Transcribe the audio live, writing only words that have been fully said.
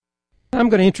I'm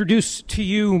going to introduce to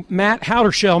you Matt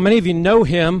Hauderschel. Many of you know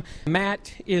him.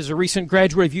 Matt is a recent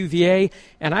graduate of UVA,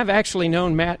 and I've actually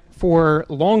known Matt for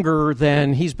longer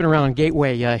than he's been around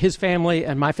Gateway. His family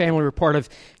and my family were part of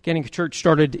getting a church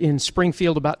started in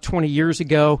Springfield about 20 years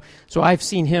ago, so I've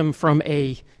seen him from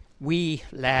a wee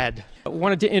lad. I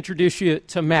wanted to introduce you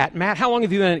to Matt. Matt, how long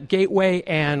have you been at Gateway,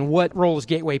 and what role has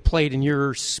Gateway played in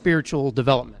your spiritual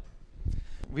development?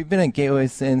 We've been at Gateway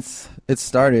since it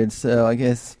started, so I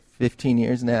guess 15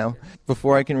 years now.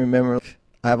 Before I can remember,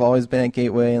 I've always been at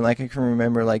Gateway, and I can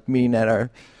remember meeting at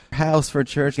our house for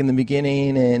church in the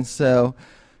beginning, and so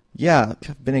yeah,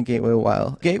 I've been at Gateway a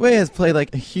while. Gateway has played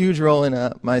a huge role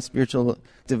in my spiritual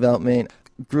development.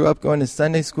 Grew up going to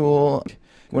Sunday school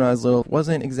when I was little.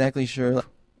 Wasn't exactly sure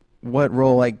what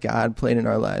role God played in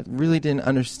our lives. Really didn't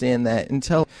understand that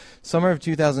until summer of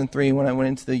 2003 when I went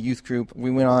into the youth group. We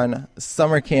went on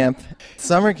summer camp.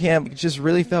 Summer camp just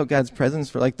really felt God's presence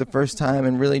for the first time,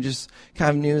 and really just kind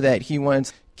of knew that he wanted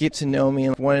to get to know me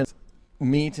and wanted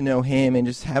me to know him and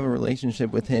just have a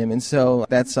relationship with him. And so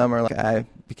that summer I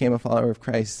became a follower of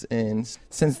Christ, and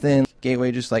since then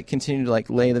Gateway just continued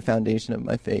to lay the foundation of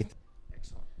my faith.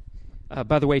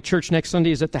 By the way, church next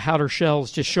Sunday is at the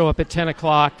Hauderschels. Just show up at 10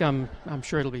 o'clock. I'm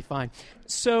sure it'll be fine.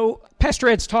 So Pastor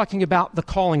Ed's talking about the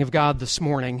calling of God this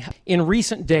morning. In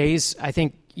recent days, I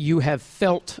think you have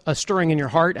felt a stirring in your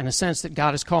heart and a sense that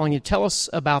God is calling you. Tell us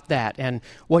about that and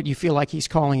what you feel like he's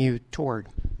calling you toward.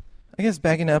 I guess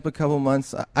backing up a couple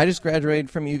months, I just graduated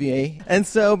from UVA. And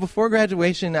so before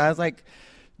graduation, I was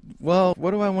well,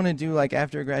 what do I want to do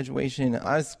after graduation?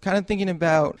 I was kind of thinking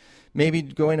about maybe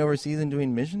going overseas and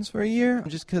doing missions for a year,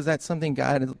 just because that's something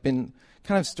God has been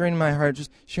kind of stirring in my heart, just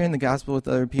sharing the gospel with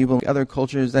other people, other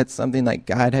cultures. That's something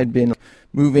God had been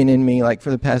moving in me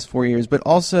for the past 4 years. But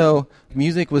also,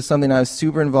 music was something I was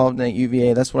super involved in at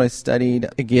UVA. That's what I studied,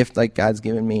 a gift God's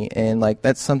given me, and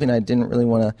that's something I didn't really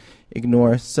want to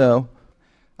ignore. So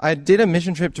I did a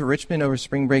mission trip to Richmond over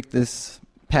spring break this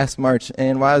past March,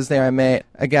 and while I was there, I met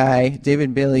a guy,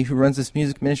 David Bailey, who runs this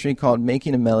music ministry called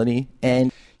Making a Melody,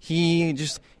 and he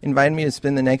just invited me to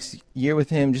spend the next year with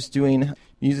him just doing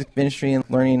music ministry and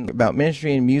learning about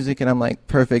ministry and music, and I'm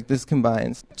perfect, this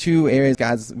combines two areas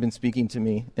God's been speaking to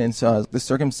me, and so the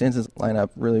circumstances line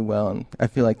up really well, and I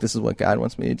feel this is what God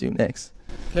wants me to do next.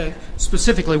 Okay.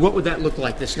 Specifically, what would that look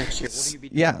like this next year? What do you be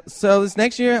doing? Yeah, so this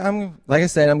next year, like I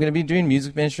said, I'm going to be doing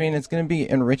music ministry, and it's going to be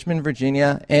in Richmond,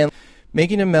 Virginia, and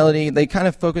Making a Melody, they kind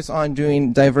of focus on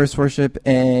doing diverse worship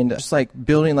and just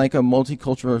building a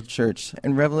multicultural church.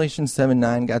 In Revelation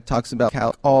 7:9, God talks about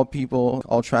how all people,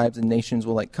 all tribes and nations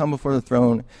will come before the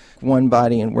throne, one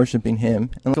body, and worshiping him.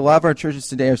 And a lot of our churches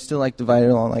today are still divided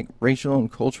along racial and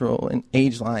cultural and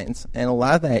age lines. And a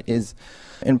lot of that is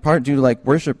in part due to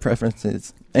worship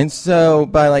preferences. And so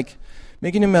by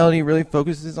Making a Melody really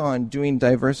focuses on doing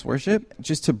diverse worship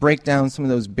just to break down some of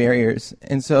those barriers.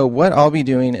 And so what I'll be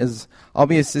doing is I'll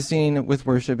be assisting with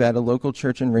worship at a local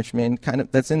church in Richmond,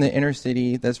 that's in the inner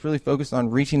city, that's really focused on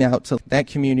reaching out to that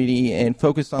community and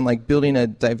focused on building a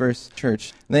diverse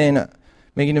church. Then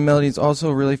Making a Melody is also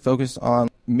really focused on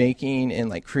making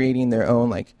and creating their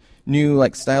own new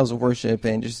styles of worship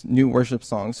and just new worship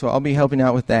songs. So I'll be helping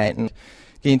out with that and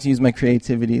getting to use my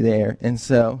creativity there. And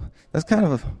so that's kind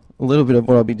of a little bit of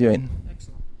what I'll be doing.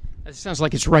 Excellent. That sounds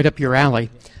like it's right up your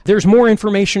alley. There's more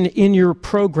information in your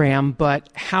program, but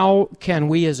how can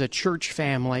we as a church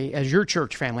family, as your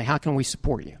church family, how can we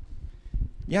support you?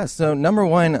 Yeah, so number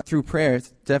one, through prayer,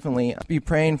 definitely be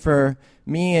praying for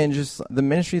me and just the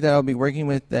ministry that I'll be working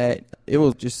with, that it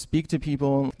will just speak to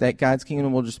people, that God's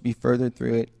kingdom will just be furthered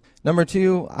through it. Number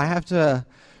two, I have to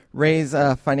raise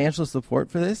financial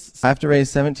support for this. I have to raise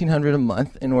 $1,700 a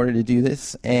month in order to do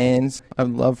this, and I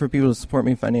would love for people to support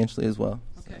me financially as well.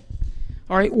 Okay.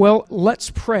 All right, well, let's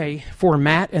pray for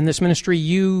Matt and this ministry.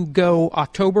 You go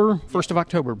October, 1st of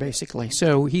October, basically.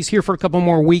 So he's here for a couple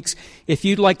more weeks. If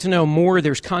you'd like to know more,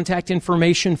 there's contact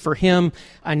information for him.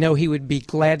 I know he would be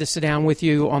glad to sit down with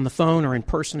you on the phone or in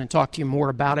person and talk to you more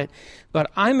about it.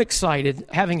 But I'm excited,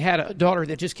 having had a daughter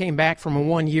that just came back from a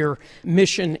 1-year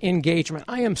mission engagement.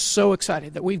 I am so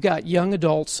excited that we've got young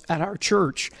adults at our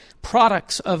church,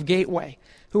 products of Gateway,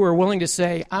 who are willing to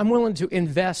say, I'm willing to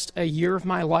invest a year of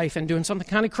my life in doing something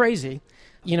kind of crazy.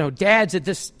 Dads at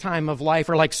this time of life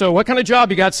are so what kind of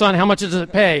job you got, son? How much does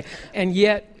it pay? And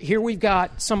yet, here we've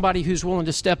got somebody who's willing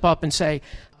to step up and say,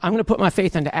 I'm going to put my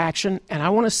faith into action, and I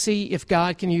want to see if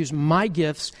God can use my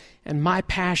gifts and my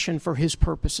passion for his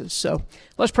purposes. So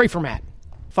let's pray for Matt.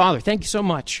 Father, thank you so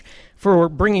much for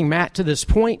bringing Matt to this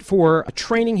point, for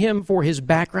training him, for his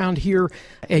background here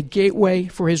at Gateway,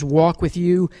 for his walk with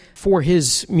you, for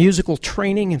his musical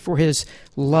training, and for his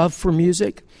love for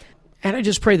music. And I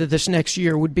just pray that this next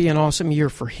year would be an awesome year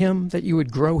for him, that you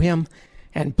would grow him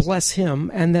and bless him,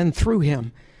 and then through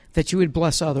him, that you would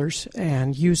bless others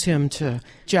and use him to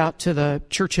reach out to the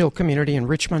Churchill community in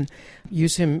Richmond,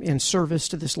 use him in service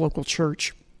to this local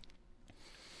church.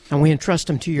 And we entrust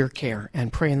him to your care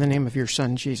and pray in the name of your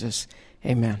Son, Jesus.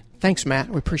 Amen. Thanks, Matt.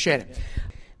 We appreciate it.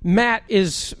 Matt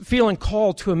is feeling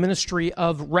called to a ministry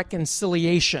of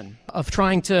reconciliation, of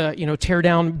trying to, tear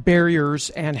down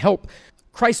barriers and help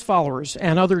Christ followers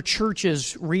and other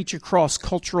churches reach across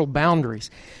cultural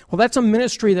boundaries. Well, that's a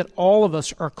ministry that all of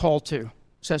us are called to,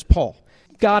 says Paul.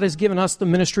 God has given us the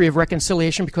ministry of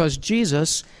reconciliation because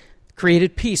Jesus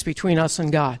created peace between us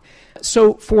and God.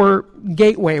 So for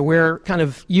Gateway, we're kind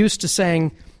of used to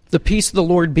saying, the peace of the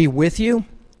Lord be with you.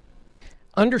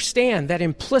 Understand that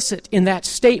implicit in that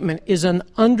statement is an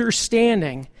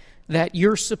understanding that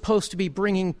you're supposed to be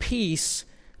bringing peace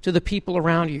to the people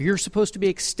around you. You're supposed to be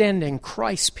extending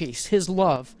Christ's peace, His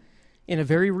love, in a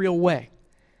very real way.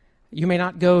 You may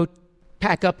not go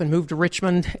pack up and move to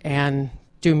Richmond and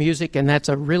do music, and that's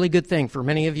a really good thing for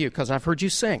many of you because I've heard you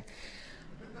sing.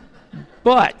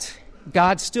 But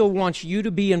God still wants you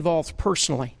to be involved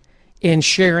personally in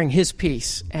sharing His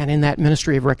peace and in that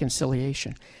ministry of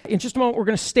reconciliation. In just a moment, we're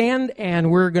going to stand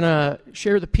and we're going to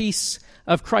share the peace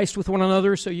of Christ with one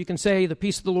another. So you can say, the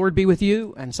peace of the Lord be with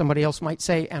you, and somebody else might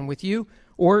say, and with you.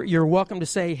 Or you're welcome to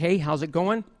say, hey, how's it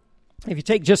going? If you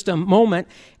take just a moment,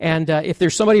 and if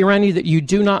there's somebody around you that you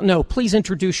do not know, please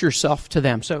introduce yourself to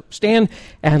them. So stand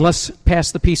and let's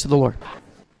pass the peace of the Lord.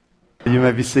 You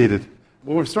may be seated.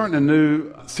 Well, we're starting a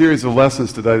new series of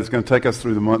lessons today that's going to take us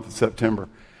through the month of September.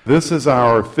 This is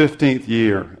our 15th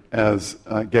year as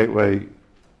Gateway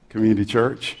Community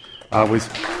Church.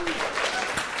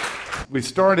 We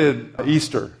started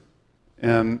Easter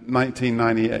in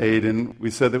 1998, and we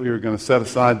said that we were going to set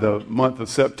aside the month of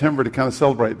September to kind of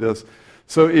celebrate this.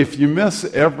 So if you miss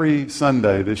every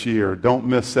Sunday this year, don't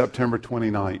miss September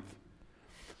 29th.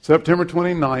 September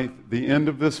 29th, the end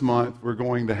of this month, we're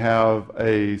going to have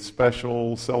a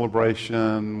special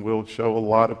celebration. We'll show a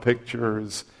lot of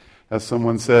pictures. As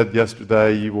someone said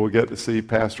yesterday, you will get to see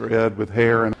Pastor Ed with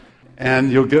hair,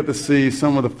 and you'll get to see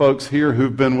some of the folks here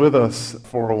who've been with us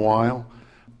for a while.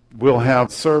 We'll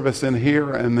have service in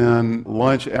here and then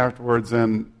lunch afterwards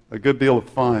and a good deal of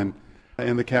fun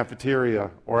in the cafeteria,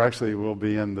 or actually we'll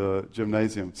be in the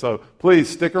gymnasium. So please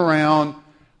stick around.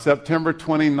 September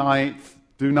 29th,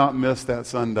 do not miss that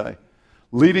Sunday.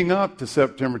 Leading up to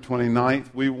September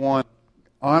 29th, we want to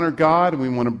honor God, and we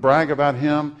want to brag about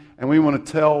Him, and we want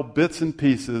to tell bits and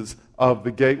pieces of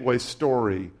the Gateway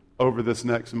story over this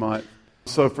next month.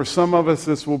 So for some of us,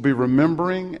 this will be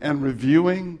remembering and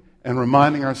reviewing and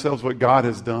reminding ourselves what God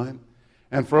has done.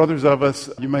 And for others of us,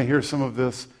 you may hear some of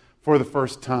this for the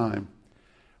first time.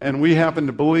 And we happen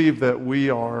to believe that we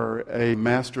are a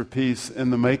masterpiece in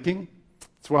the making.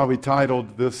 That's why we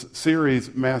titled this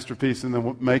series, Masterpiece in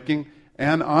the Making.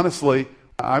 And honestly,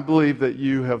 I believe that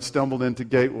you have stumbled into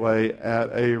Gateway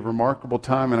at a remarkable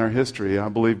time in our history. I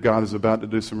believe God is about to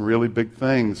do some really big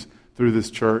things through this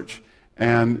church.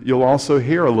 And you'll also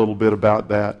hear a little bit about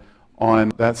that on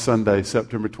that Sunday,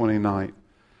 September 29th.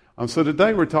 So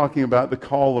today we're talking about the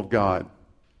call of God.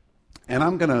 And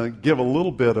I'm going to give a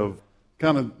little bit of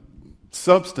kind of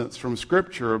substance from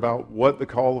Scripture about what the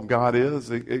call of God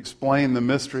is, explain the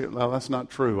mystery. Well, that's not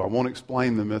true. I won't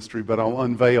explain the mystery, but I'll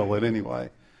unveil it anyway.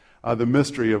 The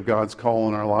mystery of God's call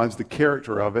in our lives, the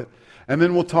character of it. And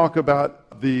then we'll talk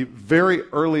about the very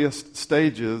earliest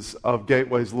stages of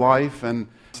Gateway's life. And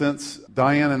since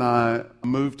Diane and I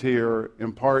moved here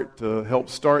in part to help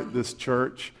start this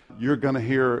church, you're going to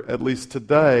hear, at least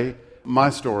today, my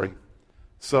story.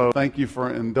 So thank you for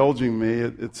indulging me.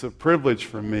 It's a privilege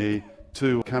for me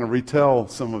to kind of retell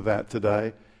some of that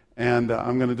today, and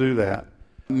I'm going to do that.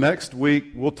 Next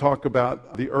week, we'll talk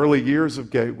about the early years of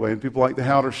Gateway and people like the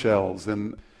Howdershells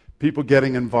and people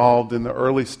getting involved in the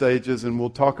early stages, and we'll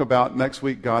talk about next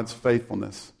week God's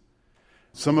faithfulness.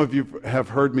 Some of you have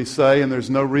heard me say, and there's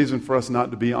no reason for us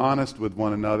not to be honest with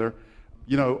one another,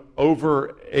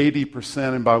 over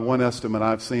 80%, and by one estimate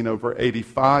I've seen over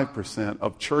 85%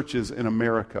 of churches in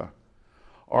America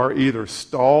are either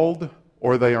stalled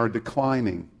or they are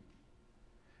declining.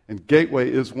 And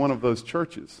Gateway is one of those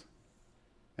churches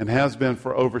and has been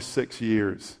for over 6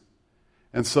 years.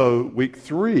 And so week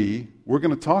 3, we're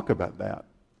going to talk about that.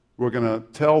 We're going to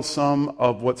tell some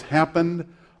of what's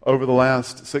happened over the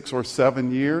last 6 or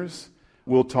 7 years.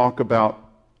 We'll talk about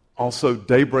Also,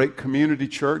 Daybreak Community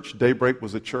Church. Daybreak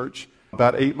was a church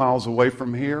about 8 miles away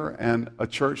from here, and a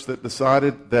church that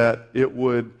decided that it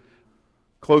would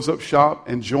close up shop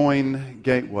and join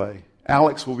Gateway.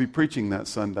 Alex will be preaching that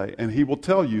Sunday, and he will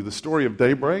tell you the story of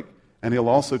Daybreak, and he'll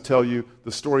also tell you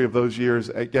the story of those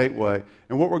years at Gateway.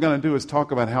 And what we're going to do is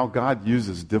talk about how God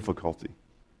uses difficulty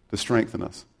to strengthen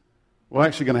us. We're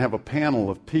actually going to have a panel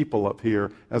of people up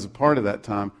here as a part of that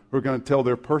time who are going to tell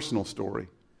their personal story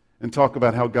and talk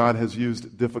about how God has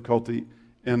used difficulty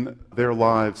in their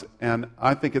lives. And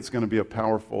I think it's going to be a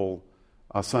powerful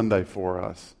Sunday for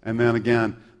us. And then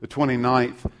again, the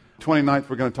 29th,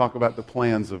 we're going to talk about the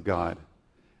plans of God.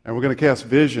 And we're going to cast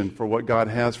vision for what God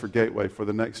has for Gateway for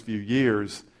the next few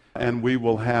years. And we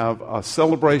will have a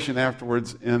celebration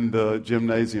afterwards in the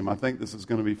gymnasium. I think this is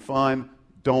going to be fun.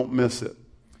 Don't miss it.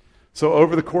 So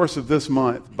over the course of this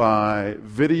month, by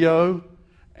video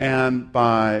and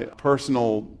by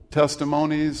personal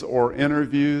testimonies or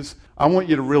interviews, I want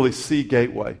you to really see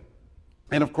Gateway.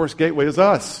 And of course, Gateway is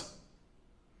us.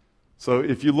 So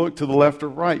if you look to the left or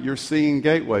right, you're seeing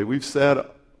Gateway. We've said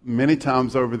many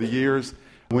times over the years,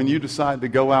 when you decide to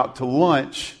go out to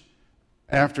lunch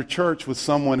after church with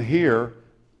someone here,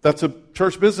 that's a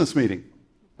church business meeting.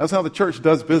 That's how the church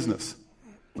does business.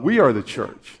 We are the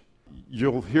church.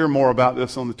 You'll hear more about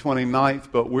this on the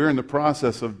 29th, but we're in the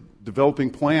process of developing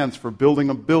plans for building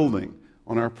a building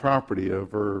on our property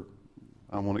over,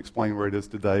 I won't explain where it is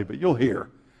today, but you'll hear.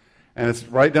 And it's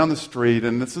right down the street,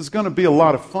 and this is going to be a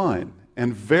lot of fun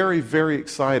and very, very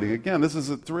exciting. Again, this is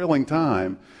a thrilling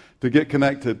time to get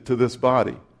connected to this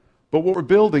body. But what we're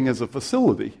building is a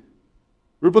facility.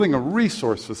 We're building a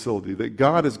resource facility that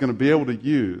God is going to be able to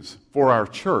use for our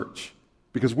church.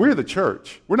 Because we're the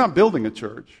church. We're not building a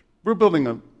church. We're building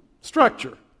a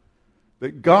structure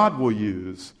that God will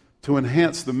use to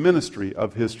enhance the ministry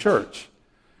of His church,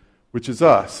 which is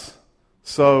us.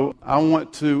 So I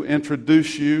want to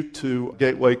introduce you to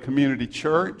Gateway Community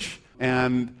Church.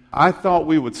 And I thought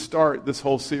we would start this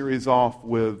whole series off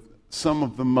with some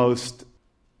of the most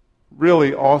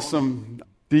really awesome,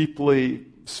 deeply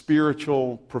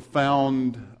spiritual,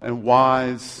 profound, and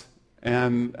wise,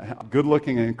 and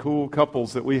good-looking and cool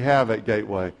couples that we have at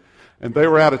Gateway. And they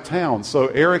were out of town. So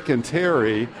Eric and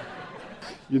Terry,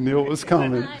 you knew it was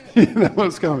coming. You know it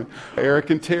was coming.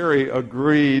 Eric and Terry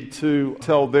agreed to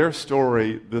tell their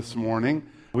story this morning.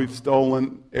 We've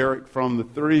stolen Eric from the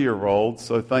 3-year-old,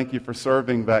 so thank you for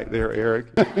serving back there, Eric.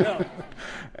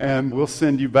 And we'll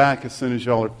send you back as soon as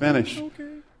y'all are finished. Okay.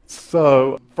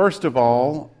 So, first of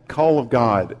all, call of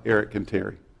God, Eric and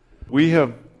Terry. We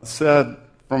have said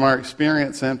from our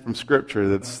experience and from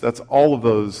Scripture that's all of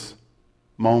those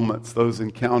moments, those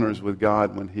encounters with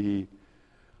God when He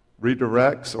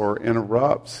redirects or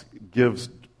interrupts, gives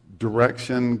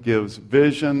direction, gives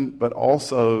vision, but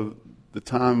also the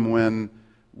time when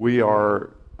we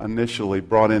are initially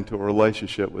brought into a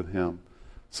relationship with Him.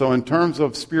 So in terms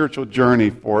of spiritual journey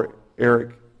for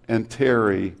Eric and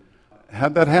Terry,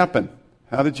 how'd that happen?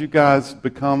 How did you guys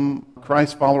become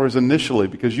Christ followers initially?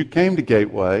 Because you came to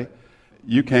Gateway,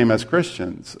 you came as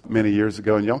Christians many years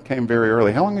ago, and y'all came very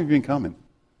early. How long have you been coming?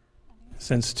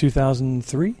 Since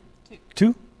 2003?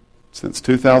 2? Since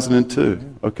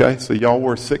 2002. Okay, so y'all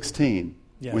were 16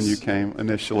 Yes. when you came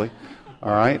initially.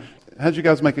 All right. How did you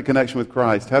guys make a connection with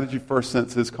Christ? How did you first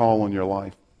sense His call on your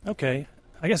life? Okay.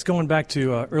 I guess going back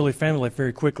to early family life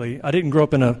very quickly, I didn't grow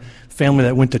up in a family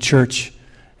that went to church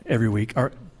every week.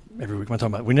 Or every week, what am I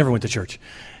talking about? We never went to church.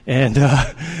 And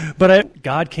but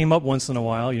God came up once in a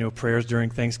while, prayers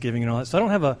during Thanksgiving and all that. So I don't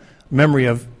have a memory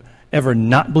of ever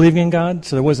not believing in God.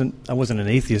 So I wasn't an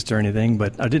atheist or anything,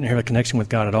 but I didn't have a connection with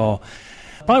God at all.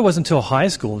 Probably wasn't until high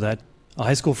school that a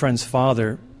high school friend's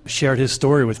father shared his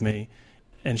story with me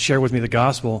and shared with me the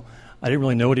gospel. I didn't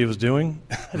really know what he was doing.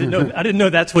 I didn't know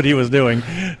that's what he was doing.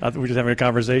 I thought we were just having a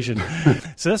conversation.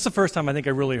 So that's the first time I think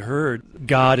I really heard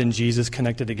God and Jesus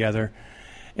connected together.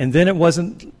 And then it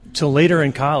wasn't till later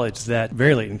in college,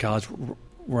 very late in college,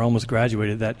 we're almost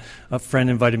graduated, that a friend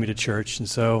invited me to church. And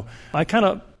so I kind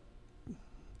of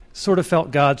sort of felt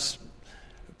God's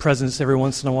presence every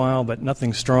once in a while, but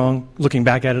nothing strong, looking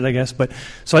back at it, I guess. But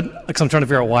so I'm trying to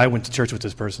figure out why I went to church with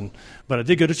this person. But I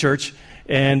did go to church,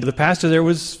 and the pastor there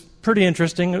was pretty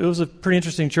interesting. It was a pretty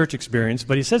interesting church experience,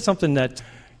 but he said something that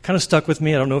kind of stuck with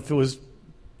me. I don't know if it was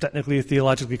technically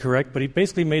theologically correct, but he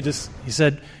basically he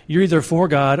said, you're either for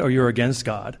God or you're against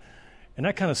God. And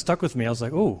that kind of stuck with me. I was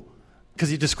like, oh, because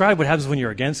he described what happens when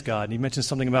you're against God. And he mentioned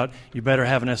something about you better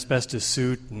have an asbestos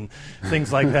suit and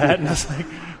things like that. And I was like,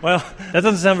 well, that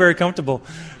doesn't sound very comfortable.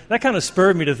 That kind of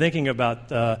spurred me to thinking about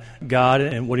God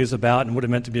and what He was about and what it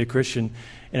meant to be a Christian.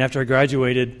 And after I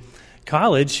graduated,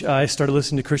 college, I started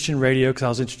listening to Christian radio because I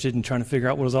was interested in trying to figure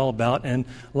out what it was all about. And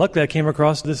luckily, I came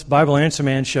across this Bible Answer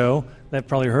Man show that I've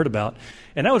probably heard about.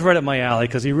 And that was right up my alley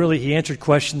because he answered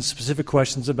questions, specific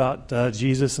questions about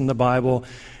Jesus and the Bible.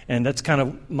 And that's kind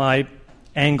of my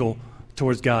angle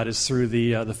towards God, is through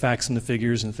the facts and the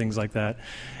figures and things like that.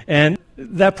 And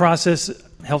that process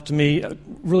helped me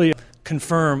really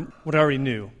confirm what I already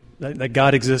knew, that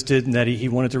God existed and that he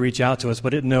wanted to reach out to us, but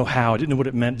didn't know how, didn't know what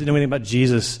it meant, didn't know anything about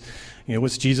Jesus.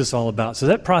 What's Jesus all about? So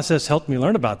that process helped me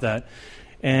learn about that.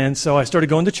 And so I started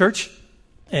going to church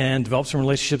and developed some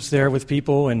relationships there with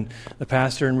people and the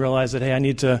pastor, and realized that, hey, I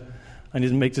need to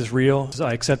make this real. So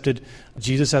I accepted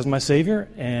Jesus as my Savior,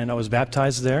 and I was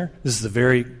baptized there. This is a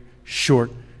very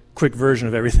short, quick version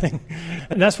of everything.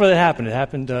 And that's where that happened. It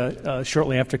happened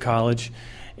shortly after college.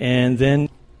 And then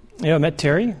I met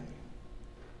Terry.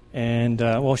 And,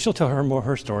 she'll tell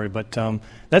her story, but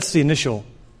that's the initial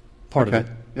part of it.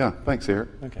 Yeah, thanks, Eric.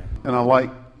 Okay. And I like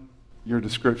your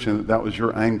description that was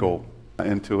your angle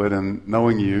into it, and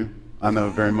knowing you, I know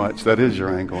very much that is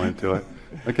your angle into it.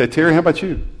 Okay, Terry, how about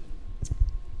you?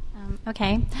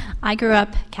 Okay. I grew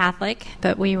up Catholic,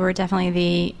 but we were definitely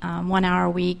the 1 hour a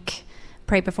week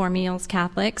pray before meals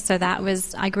Catholic. So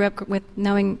I grew up with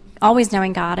always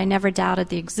knowing God. I never doubted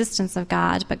the existence of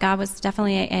God, but God was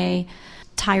definitely a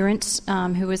tyrant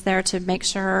who was there to make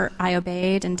sure I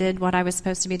obeyed and did what I was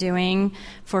supposed to be doing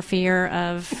for fear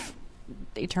of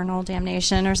eternal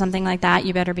damnation or something like that.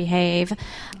 You better behave.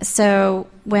 So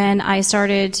when I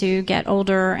started to get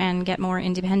older and get more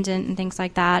independent and things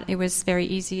like that, it was very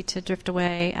easy to drift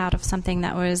away out of something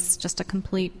that was just a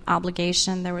complete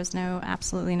obligation. There was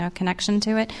absolutely no connection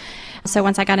to it. So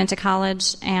once I got into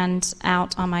college and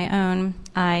out on my own,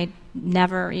 I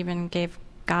never even gave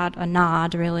God a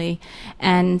nod, really.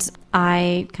 And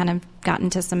I kind of got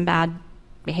into some bad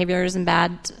behaviors and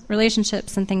bad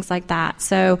relationships and things like that.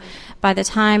 So by the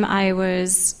time I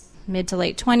was mid to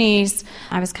late 20s,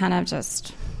 I was kind of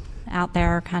just out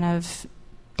there, kind of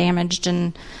damaged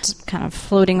and just kind of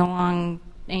floating along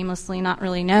aimlessly, not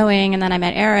really knowing. And then I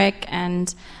met Eric,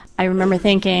 and I remember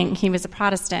thinking he was a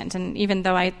Protestant, and even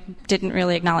though I didn't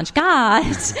really acknowledge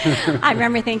God, I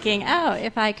remember thinking, oh,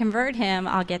 if I convert him,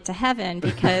 I'll get to heaven,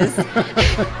 because...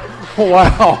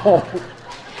 Wow.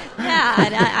 Yeah,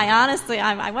 and I honestly,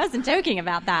 I wasn't joking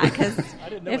about that, because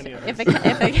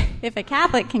if a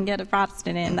Catholic can get a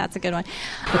Protestant in, that's a good one.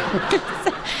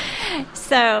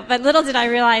 But little did I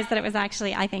realize that it was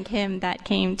actually, I think, him that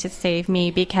came to save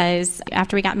me, because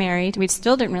after we got married, we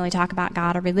still didn't really talk about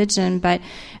God or religion,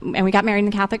 and we got married in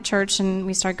the Catholic Church, and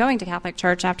we started going to Catholic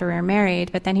Church after we were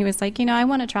married. But then he was like, I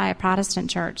want to try a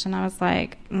Protestant church, and I was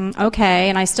like, okay.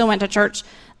 And I still went to church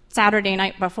Saturday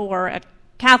night before at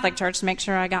Catholic church to make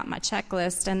sure I got my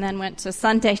checklist, and then went to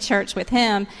Sunday church with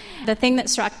him. The thing that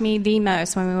struck me the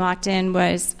most when we walked in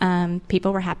was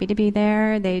people were happy to be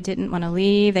there. They didn't want to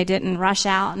leave. They didn't rush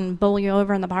out and bowl you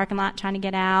over in the parking lot trying to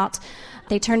get out.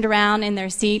 They turned around in their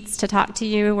seats to talk to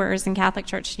you, whereas in Catholic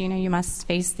church, you must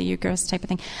face the Eucharist type of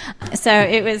thing. So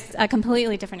it was a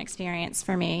completely different experience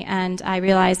for me, and I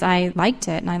realized I liked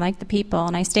it, and I liked the people,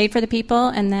 and I stayed for the people,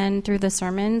 and then through the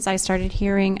sermons, I started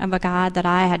hearing of a God that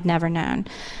I had never known.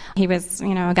 He was,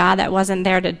 a God that wasn't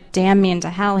there to damn me into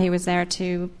hell. He was there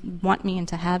to want me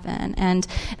into heaven. And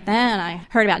then I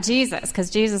heard about Jesus, because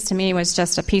Jesus to me was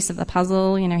just a piece of the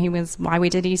puzzle. He was why we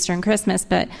did Easter and Christmas,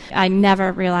 but I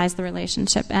never realized the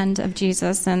relationship end of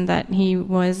Jesus and that he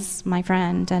was my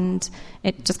friend, and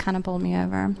it just kind of pulled me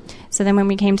over. So then when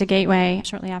we came to Gateway,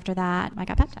 shortly after that, I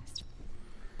got baptized.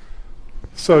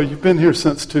 So you've been here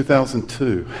since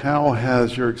 2002. How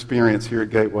has your experience here at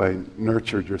Gateway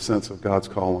nurtured your sense of God's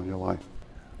call on your life?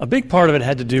 A big part of it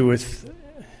had to do with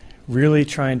really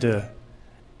trying to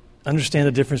understand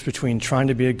the difference between trying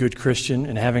to be a good Christian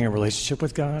and having a relationship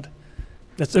with God.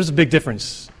 There's a big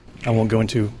difference. I won't go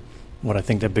into what I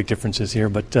think that big difference is here,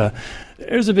 but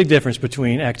there's a big difference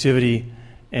between activity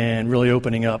and really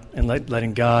opening up and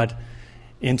letting God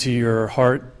into your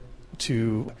heart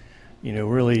to,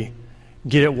 really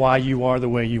get at why you are the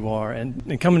way you are.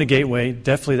 And coming to Gateway,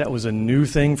 definitely that was a new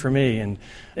thing for me, and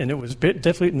it was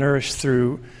definitely nourished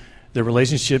through the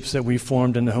relationships that we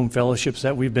formed and the home fellowships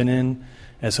that we've been in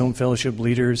as home fellowship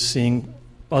leaders, seeing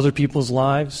other people's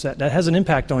lives. That has an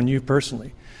impact on you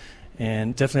personally,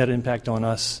 and definitely had an impact on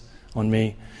us, on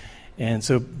me. And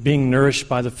so being nourished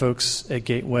by the folks at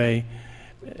Gateway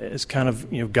is kind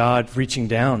of, God reaching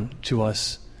down to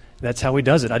us. That's how he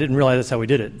does it. I didn't realize that's how he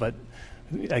did it, but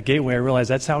at Gateway, I realized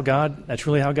that's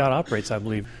really how God operates, I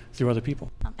believe, through other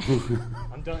people.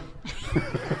 I'm done.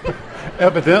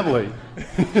 Evidently.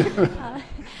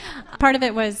 Part of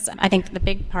it was, I think the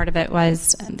big part of it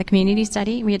was the community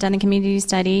study. We had done a community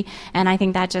study, and I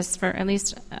think that just for, at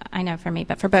least, I know for me,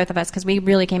 but for both of us, because we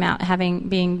really came out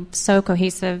being so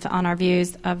cohesive on our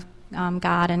views of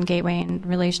God and Gateway and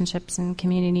relationships and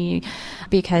community,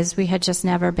 because we had just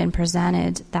never been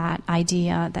presented that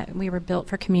idea that we were built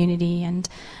for community, and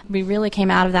we really came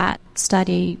out of that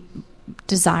study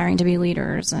desiring to be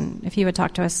leaders. And if you had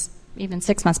talked to us even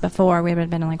 6 months before, we would have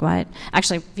been like, what?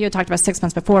 Actually, if you had talked to us 6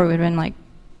 months before, we would have been like,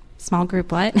 small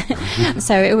group, what?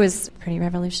 So it was pretty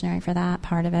revolutionary for that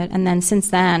part of it. And then since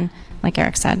then, like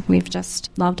Eric said, we've just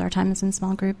loved our times in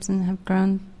small groups and have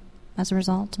grown as a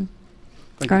result and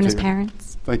grown as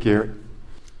parents. Thank you, Eric.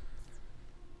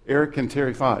 Eric and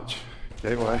Terry Foch.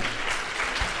 Gateway.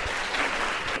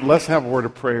 Let's have a word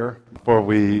of prayer before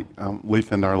we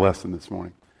leap into our lesson this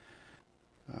morning.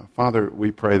 Father,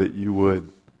 we pray that you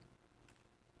would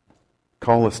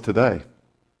call us today.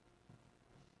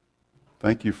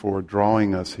 Thank you for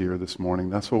drawing us here this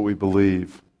morning. That's what we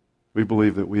believe. We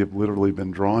believe that we have literally been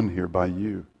drawn here by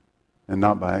you and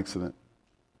not by accident.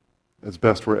 As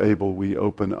best we're able, we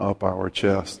open up our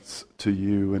chests to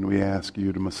you and we ask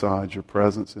you to massage your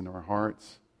presence in our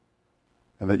hearts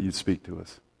and that you'd speak to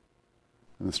us.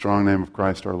 In the strong name of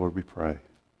Christ our Lord we pray.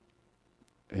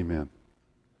 Amen.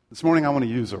 This morning I want to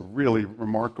use a really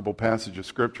remarkable passage of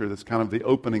Scripture that's kind of the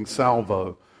opening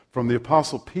salvo from the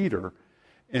Apostle Peter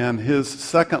in his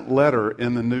second letter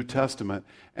in the New Testament.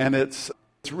 And it's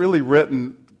really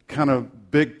written kind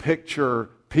of big picture,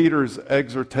 Peter's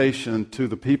exhortation to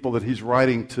the people that he's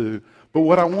writing to. But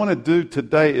what I want to do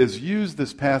today is use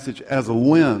this passage as a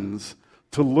lens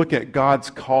to look at God's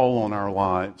call on our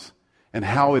lives and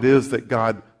how it is that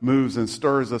God moves and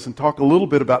stirs us, and talk a little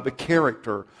bit about the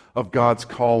character of God's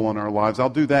call on our lives. I'll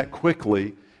do that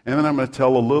quickly, and then I'm going to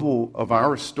tell a little of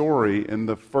our story in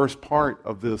the first part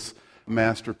of this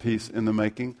masterpiece in the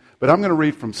making. But I'm going to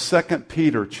read from 2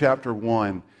 Peter chapter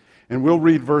 1, and we'll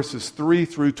read verses 3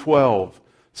 through 12.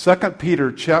 2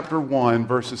 Peter chapter 1,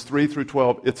 verses 3 through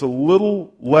 12. It's a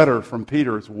little letter from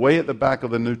Peter. It's way at the back of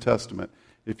the New Testament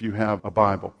if you have a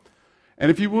Bible. And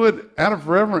if you would, out of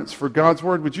reverence for God's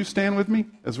Word, would you stand with me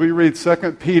as we read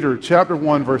 2 Peter chapter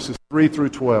 1, verses 3 through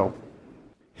 12.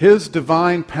 His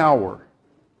divine power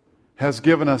has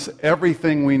given us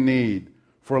everything we need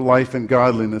for life and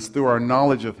godliness through our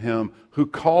knowledge of Him who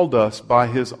called us by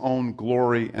His own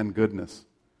glory and goodness.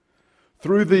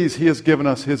 Through these He has given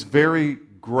us His very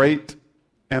great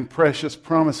and precious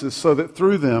promises, so that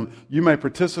through them you may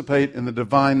participate in the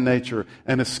divine nature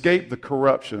and escape the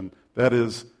corruption that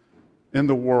is in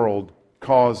the world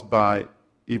caused by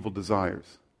evil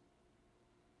desires.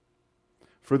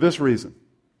 For this reason,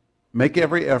 make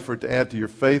every effort to add to your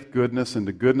faith goodness, and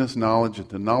to goodness knowledge, and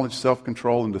to knowledge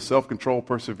self-control, and to self-control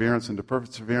perseverance, and to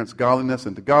perseverance godliness,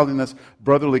 and to godliness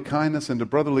brotherly kindness, and to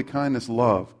brotherly kindness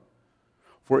love.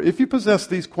 For if you possess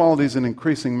these qualities in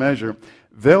increasing measure,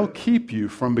 they'll keep you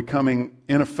from becoming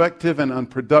ineffective and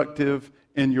unproductive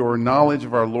in your knowledge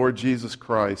of our Lord Jesus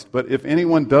Christ. But if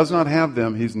anyone does not have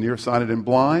them, he's nearsighted and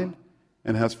blind,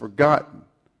 and has forgotten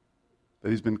that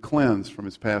he's been cleansed from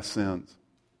his past sins.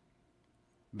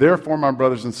 Therefore, my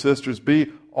brothers and sisters, be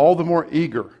all the more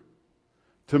eager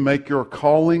to make your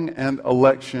calling and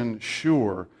election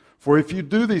sure. For if you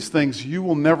do these things, you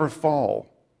will never fall,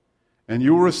 and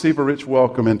you will receive a rich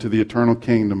welcome into the eternal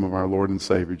kingdom of our Lord and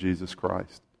Savior, Jesus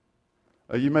Christ.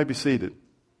 You may be seated.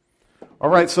 All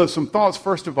right, so some thoughts,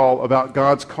 first of all, about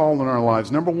God's call in our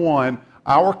lives. Number one,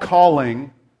 our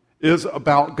calling is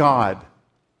about God.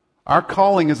 Our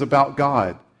calling is about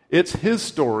God. It's His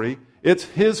story. It's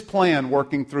His plan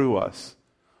working through us.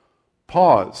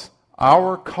 Pause.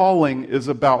 Our calling is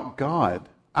about God.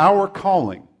 Our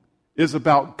calling is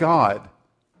about God.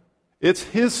 It's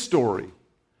His story.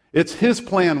 It's His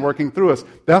plan working through us.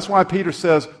 That's why Peter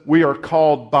says we are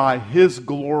called by His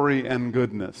glory and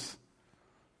goodness.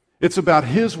 It's about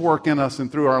His work in us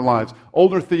and through our lives.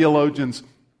 Older theologians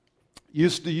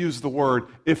used to use the word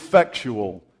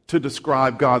effectual to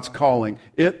describe God's calling.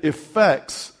 It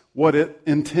effects what it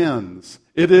intends.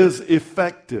 It is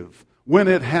effective. When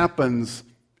it happens,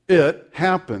 it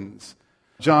happens.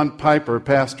 John Piper,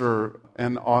 pastor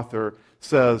and author,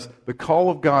 says, the call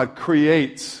of God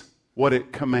creates what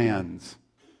it commands.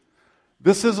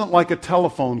 This isn't like a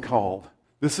telephone call.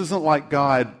 This isn't like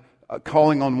God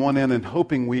calling on one end and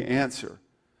hoping we answer.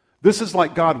 This is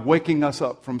like God waking us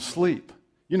up from sleep.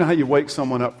 You know how you wake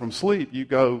someone up from sleep? You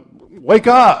go, wake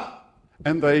up!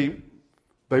 And they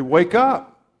wake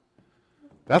up.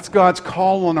 That's God's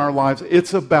call on our lives.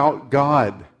 It's about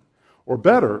God. Or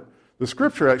better, The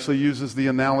Scripture actually uses the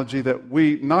analogy that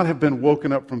we not have been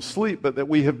woken up from sleep, but that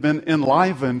we have been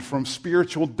enlivened from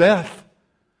spiritual death.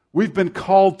 We've been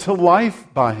called to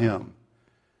life by Him.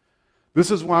 This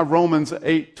is why Romans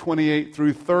 8:28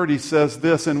 through 30 says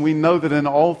this, and we know that in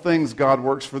all things God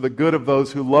works for the good of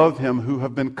those who love Him, who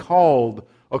have been called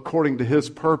according to His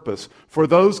purpose. For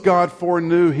those God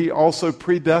foreknew, He also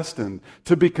predestined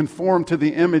to be conformed to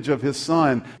the image of His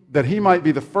Son, that He might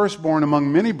be the firstborn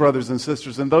among many brothers and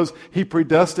sisters. And those He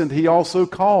predestined, He also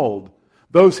called.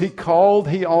 Those He called,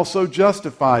 He also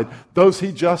justified. Those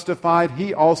He justified,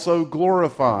 He also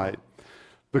glorified.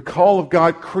 The call of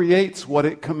God creates what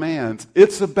it commands.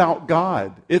 It's about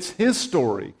God. It's His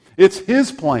story. It's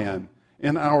His plan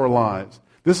in our lives.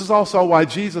 This is also why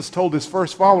Jesus told His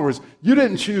first followers, you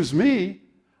didn't choose me.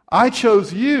 I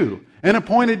chose you and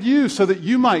appointed you so that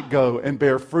you might go and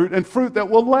bear fruit, and fruit that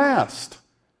will last.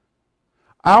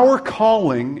 Our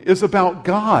calling is about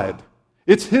God.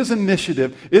 It's His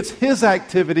initiative. It's His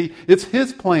activity. It's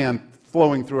His plan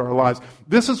flowing through our lives.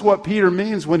 This is what Peter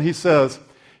means when he says,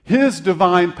 His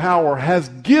divine power has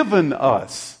given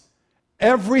us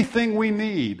everything we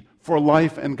need for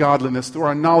life and godliness through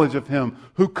our knowledge of Him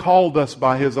who called us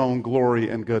by His own glory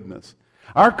and goodness.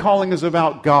 Our calling is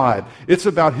about God. It's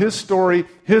about His story,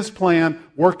 His plan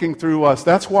working through us.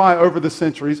 That's why over the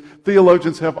centuries,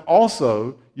 theologians have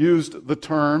also used the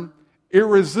term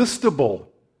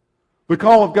irresistible. The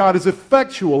call of God is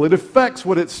effectual. It affects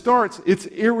what it starts. It's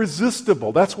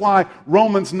irresistible. That's why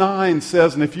Romans 9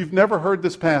 says, and if you've never heard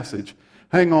this passage,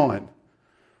 hang on.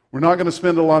 We're not going to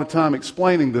spend a lot of time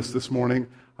explaining this morning.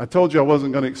 I told you I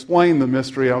wasn't going to explain the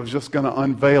mystery. I was just going to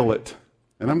unveil it.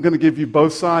 And I'm going to give you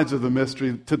both sides of the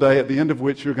mystery today, at the end of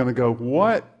which you're going to go,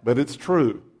 what? But it's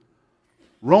true.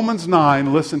 Romans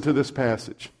 9, listen to this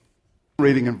passage.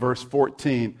 Reading in verse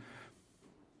 14.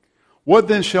 What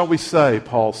then shall we say,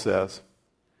 Paul says?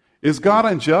 Is God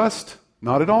unjust?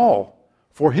 Not at all.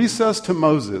 For He says to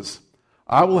Moses,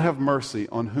 I will have mercy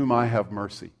on whom I have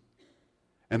mercy,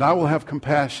 and I will have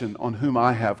compassion on whom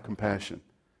I have compassion.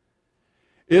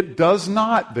 It does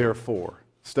not, therefore,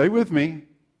 stay with me,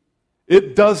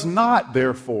 it does not,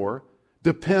 therefore,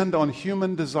 depend on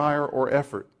human desire or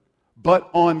effort, but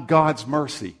on God's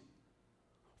mercy.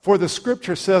 For the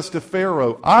Scripture says to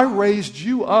Pharaoh, I raised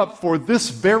you up for this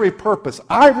very purpose.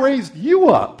 I raised you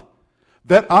up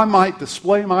that I might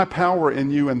display my power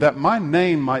in you and that my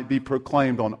name might be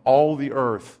proclaimed on all the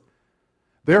earth.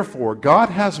 Therefore, God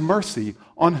has mercy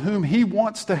on whom He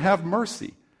wants to have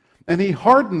mercy, and He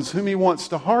hardens whom He wants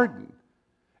to harden.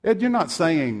 Ed, you're not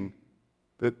saying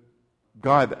that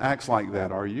God acts like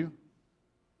that, are you?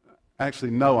 Actually,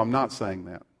 no, I'm not saying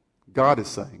that. God is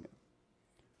saying it.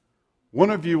 One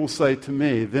of you will say to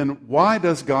me, then why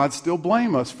does God still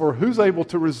blame us? For who's able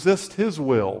to resist His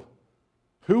will?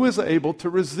 Who is able to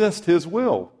resist His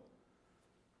will?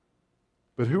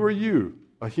 But who are you,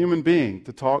 a human being,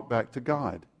 to talk back to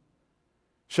God?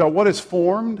 Shall what is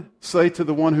formed say to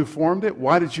the one who formed it,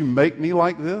 why did you make me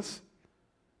like this?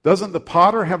 Doesn't the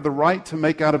potter have the right to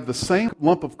make out of the same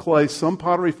lump of clay some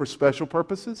pottery for special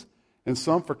purposes and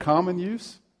some for common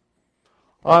use?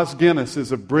 Os Guinness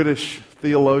is a British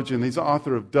theologian. He's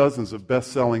author of dozens of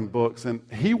best-selling books, and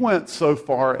he went so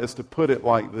far as to put it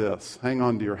like this. Hang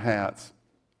on to your hats.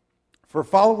 For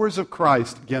followers of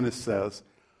Christ, Guinness says,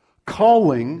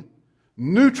 calling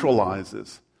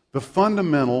neutralizes the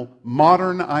fundamental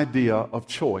modern idea of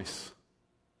choice.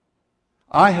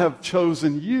 I have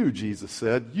chosen you, Jesus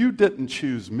said. You didn't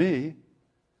choose me.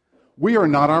 We are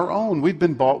not our own. We've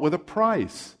been bought with a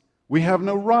price. We have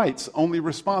no rights, only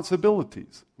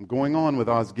responsibilities. I'm going on with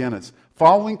Os Guinness.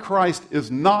 Following Christ is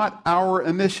not our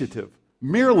initiative,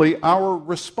 merely our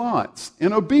response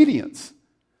in obedience.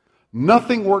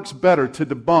 Nothing works better to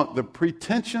debunk the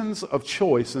pretensions of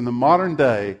choice in the modern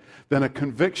day than a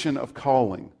conviction of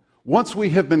calling. Once we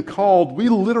have been called, we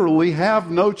literally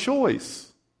have no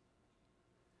choice.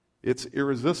 It's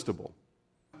irresistible.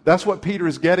 That's what Peter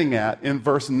is getting at in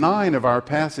verse 9 of our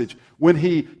passage when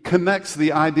he connects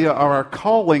the idea of our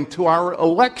calling to our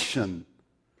election.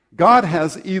 God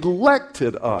has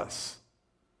elected us.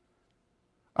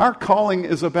 Our calling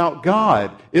is about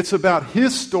God. It's about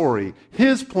His story,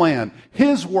 His plan,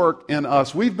 His work in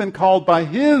us. We've been called by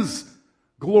His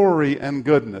glory and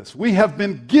goodness. We have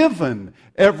been given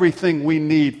everything we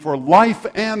need for life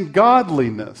and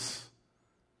godliness.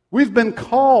 We've been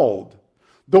called.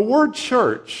 The word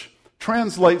church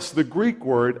translates the Greek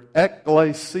word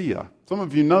ekklesia. Some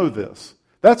of you know this.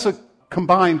 That's a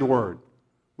combined word.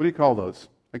 What do you call those?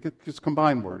 It's a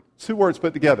combined word. Two words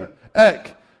put together.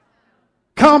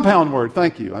 Compound word.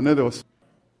 Thank you. I knew there was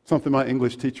something my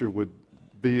English teacher would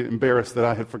be embarrassed that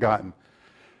I had forgotten.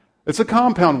 It's a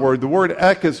compound word. The word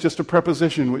ek is just a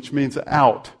preposition which means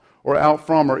out or out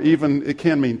from, or even it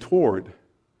can mean toward.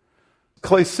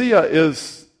 Klesia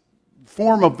is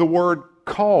form of the word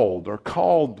called or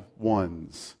called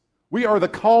ones. We are the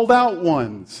called out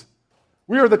ones.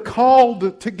 We are the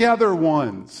called together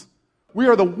ones. We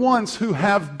are the ones who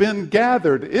have been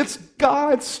gathered. It's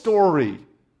God's story.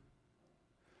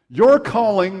 Your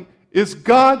calling is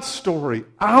God's story.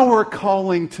 Our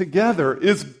calling together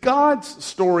is God's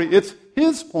story. It's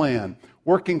His plan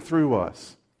working through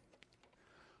us.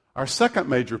 Our second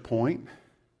major point,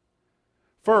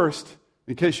 first,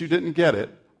 in case you didn't get it,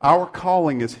 our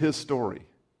calling is His story.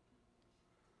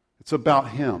 It's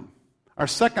about Him. Our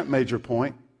second major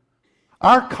point,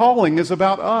 our calling is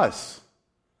about us.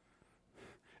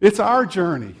 It's our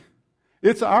journey.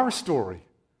 It's our story.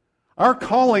 Our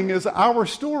calling is our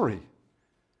story.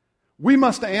 We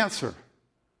must answer.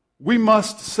 We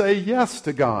must say yes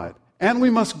to God. And we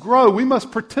must grow. We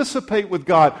must participate with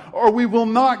God, or we will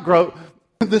not grow.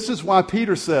 This is why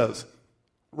Peter says,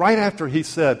 right after he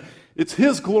said, it's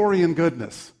His glory and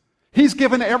goodness. He's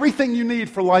given everything you need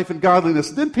for life and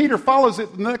godliness. Then Peter follows it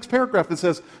in the next paragraph and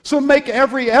says, so make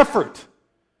every effort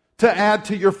to add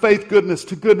to your faith goodness,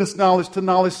 to goodness knowledge, to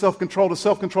knowledge self-control, to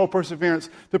self-control perseverance,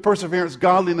 to perseverance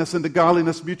godliness, and to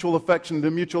godliness mutual affection,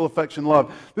 to mutual affection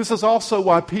love. This is also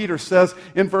why Peter says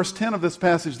in verse 10 of this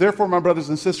passage, therefore, my brothers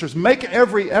and sisters, make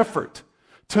every effort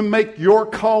to make your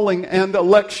calling and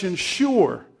election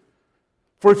sure.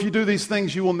 For if you do these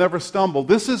things, you will never stumble.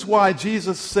 This is why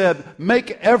Jesus said,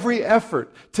 make every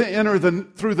effort to enter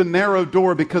through the narrow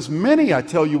door, because many, I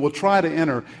tell you, will try to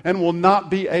enter and will not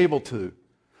be able to.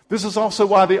 This is also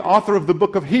why the author of the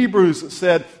book of Hebrews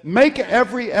said, make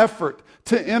every effort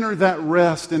to enter that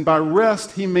rest. And by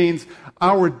rest, he means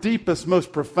our deepest,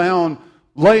 most profound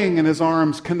laying in His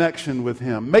arms connection with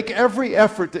Him. Make every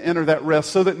effort to enter that rest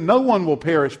so that no one will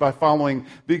perish by following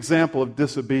the example of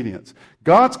disobedience.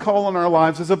 God's call in our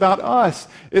lives is about us.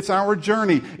 It's our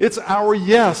journey. It's our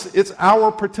yes. It's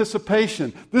our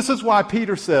participation. This is why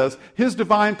Peter says His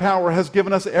divine power has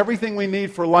given us everything we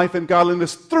need for life and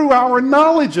godliness through our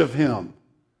knowledge of Him,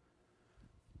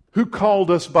 who called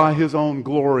us by His own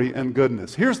glory and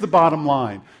goodness. Here's the bottom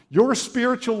line. Your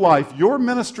spiritual life, your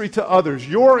ministry to others,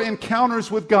 your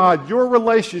encounters with God, your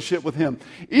relationship with Him,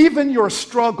 even your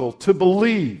struggle to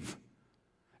believe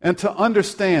and to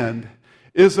understand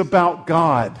is about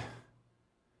God.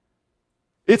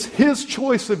 It's His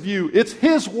choice of you. It's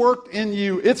His work in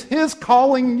you. It's His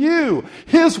calling you.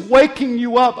 His waking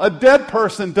you up. A dead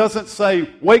person doesn't say,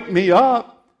 wake me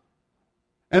up.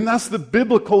 And that's the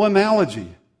biblical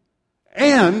analogy.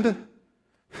 And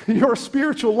your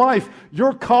spiritual life,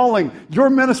 your calling, your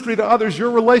ministry to others,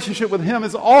 your relationship with Him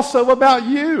is also about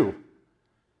you.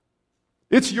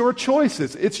 It's your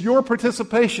choices. It's your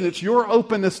participation. It's your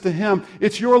openness to Him.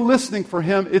 It's your listening for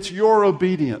Him. It's your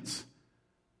obedience.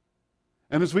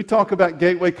 And as we talk about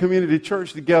Gateway Community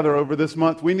Church together over this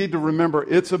month, we need to remember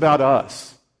it's about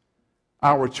us.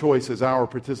 Our choices, our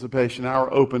participation,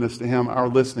 our openness to Him, our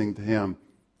listening to Him,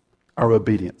 our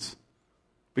obedience.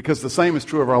 Because the same is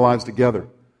true of our lives together.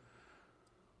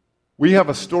 We have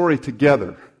a story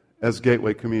together as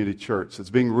Gateway Community Church that's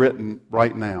being written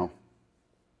right now.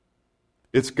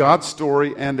 It's God's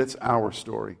story and it's our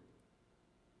story.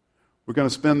 We're going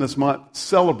to spend this month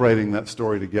celebrating that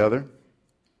story together.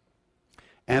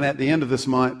 And at the end of this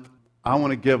month, I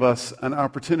want to give us an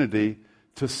opportunity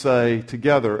to say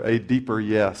together a deeper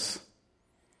yes.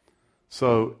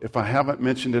 So if I haven't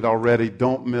mentioned it already,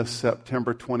 don't miss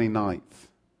September 29th.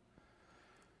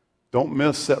 Don't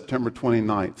miss September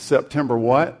 29th. September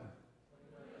what?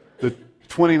 The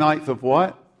 29th of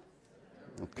what?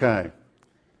 Okay.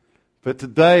 But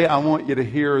today I want you to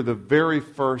hear the very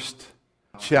first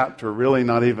chapter, really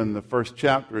not even the first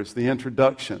chapter, it's the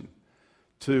introduction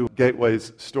to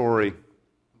Gateway's story.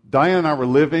 Diane and I were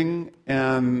living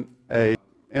in an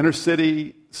inner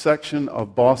city section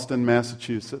of Boston,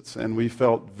 Massachusetts, and we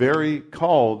felt very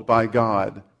called by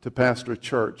God to pastor a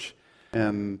church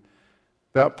in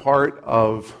that part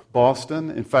of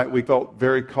Boston. In fact, we felt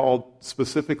very called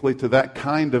specifically to that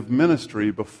kind of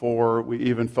ministry before we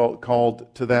even felt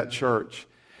called to that church.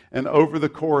 And over the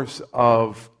course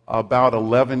of about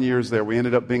 11 years there, we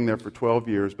ended up being there for 12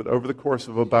 years, but over the course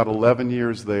of about 11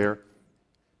 years there,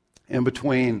 in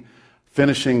between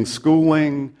finishing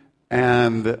schooling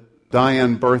and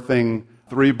Diane birthing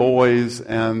 3 boys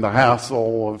and the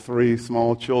hassle of 3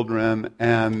 small children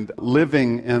and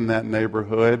living in that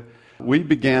neighborhood, we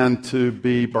began to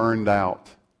be burned out.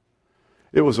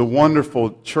 It was a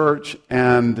wonderful church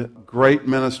and great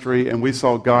ministry, and we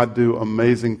saw God do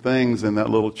amazing things in that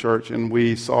little church, and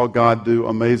we saw God do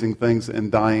amazing things in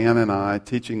Diane and I,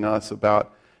 teaching us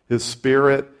about His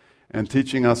Spirit and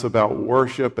teaching us about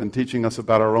worship and teaching us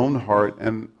about our own heart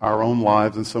and our own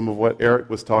lives and some of what Eric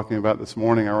was talking about this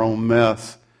morning, our own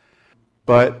mess.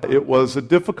 But it was a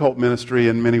difficult ministry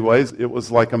in many ways. It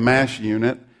was like a MASH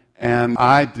unit. And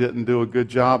I didn't do a good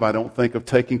job, I don't think, of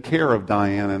taking care of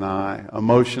Diane and I.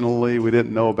 Emotionally, we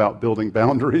didn't know about building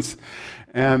boundaries.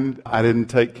 And I didn't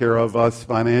take care of us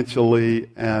financially.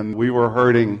 And we were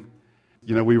hurting.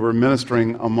 You know, we were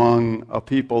ministering among a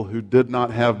people who did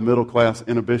not have middle-class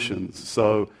inhibitions.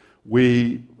 So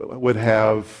we would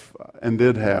have, and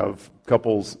did have,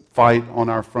 couples fight on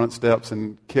our front steps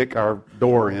and kick our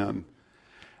door in.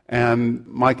 And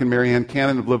Mike and Mary Ann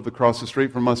Cannon have lived across the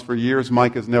street from us for years.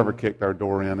 Mike has never kicked our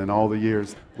door in all the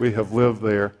years we have lived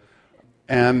there.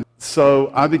 And so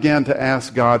I began to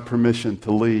ask God permission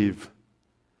to leave.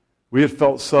 We had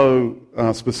felt so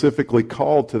specifically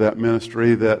called to that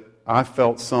ministry that I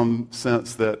felt some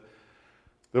sense that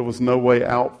there was no way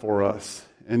out for us.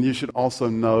 And you should also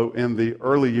know, in the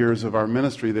early years of our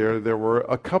ministry there were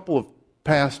a couple of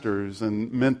pastors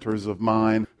and mentors of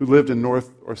mine who lived in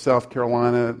North or South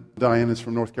Carolina. Diane is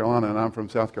from North Carolina and I'm from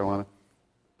South Carolina,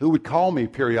 who would call me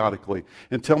periodically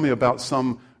and tell me about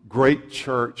some great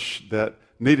church that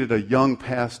needed a young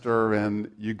pastor, and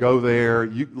you go there,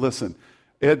 listen,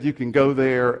 Ed, you can go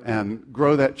there and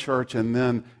grow that church, and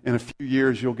then in a few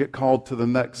years you'll get called to the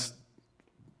next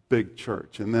big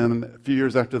church, and then a few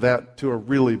years after that to a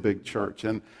really big church.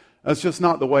 And that's just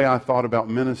not the way I thought about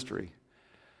ministry.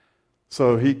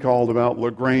 So he called about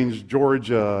LaGrange,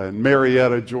 Georgia, and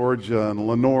Marietta, Georgia, and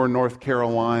Lenoir, North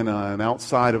Carolina, and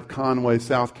outside of Conway,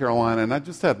 South Carolina. And I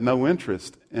just had no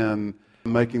interest in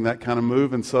making that kind of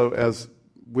move. And so as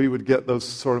we would get those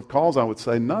sort of calls, I would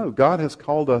say, no, God has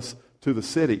called us to the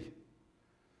city.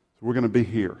 So we're going to be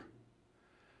here.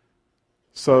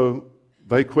 So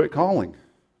they quit calling.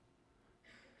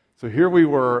 So here we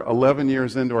were 11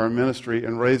 years into our ministry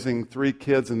and raising 3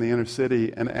 kids in the inner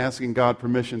city and asking God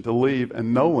permission to leave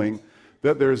and knowing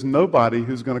that there's nobody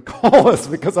who's going to call us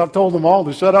because I've told them all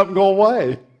to shut up and go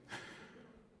away.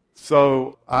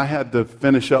 So I had to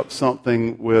finish up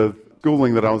something with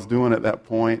schooling that I was doing at that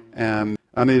point, and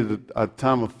I needed a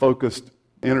time of focused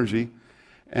energy.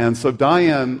 And so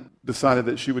Diane decided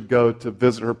that she would go to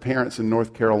visit her parents in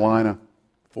North Carolina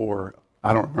for,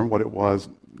 I don't remember what it was,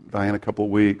 Diane, a couple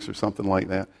of weeks or something like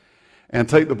that, and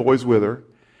take the boys with her.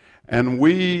 And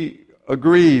we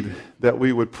agreed that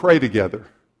we would pray together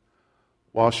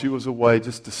while she was away,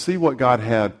 just to see what God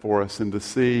had for us and to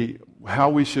see how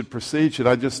we should proceed. Should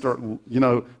I just start,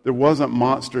 there wasn't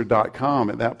monster.com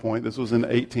at that point. This was in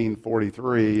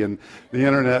 1843, and the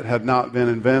internet had not been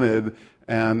invented,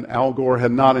 and Al Gore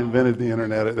had not invented the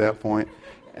internet at that point.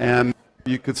 And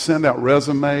you could send out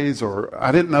resumes, or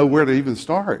I didn't know where to even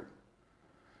start.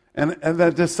 And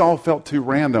that just all felt too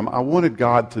random. I wanted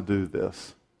God to do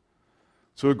this.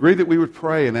 So agreed that we would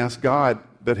pray and ask God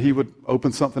that He would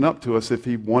open something up to us if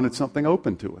He wanted something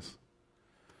open to us.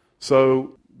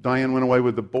 So Diane went away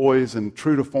with the boys, and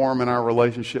true to form in our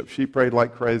relationship, she prayed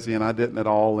like crazy and I didn't at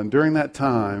all. And during that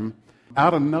time,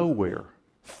 out of nowhere,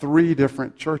 3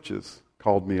 different churches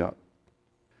called me up.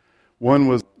 One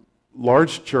was a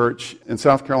large church in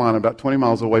South Carolina, about 20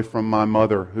 miles away from my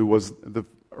mother, who was the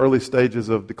early stages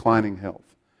of declining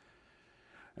health.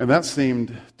 And that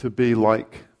seemed to be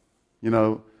like,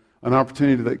 an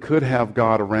opportunity that could have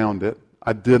God around it.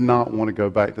 I did not want to go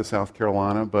back to South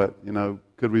Carolina, but,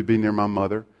 could we be near my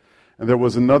mother? And there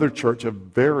was another church, a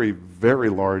very, very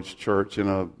large church in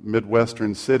a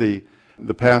Midwestern city.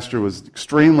 The pastor was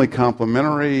extremely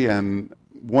complimentary and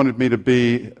wanted me to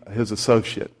be his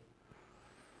associate.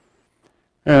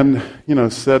 And,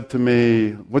 said to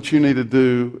me, what you need to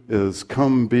do is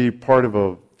come be part of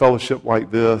a fellowship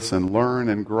like this and learn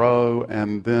and grow,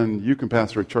 and then you can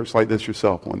pastor a church like this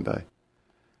yourself one day.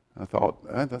 I thought,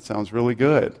 that sounds really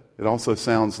good. It also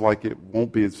sounds like it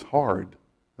won't be as hard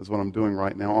as what I'm doing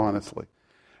right now, honestly.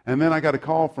 And then I got a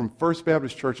call from First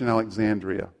Baptist Church in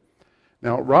Alexandria.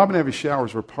 Now, Rob and Evie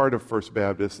Showers were part of First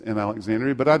Baptist in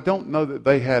Alexandria, but I don't know that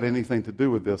they had anything to do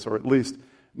with this, or at least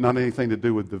not anything to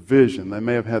do with the vision. They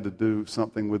may have had to do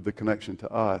something with the connection to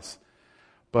us.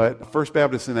 But First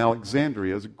Baptist in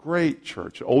Alexandria is a great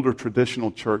church, older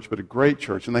traditional church, but a great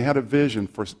church. And they had a vision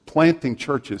for planting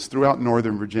churches throughout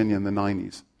Northern Virginia in the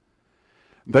 90s.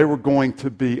 They were going to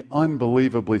be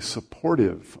unbelievably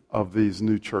supportive of these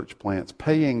new church plants,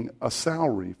 paying a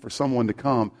salary for someone to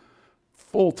come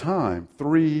full-time,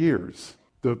 3 years.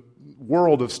 The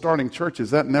world of starting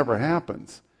churches, that never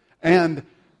happens. And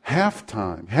half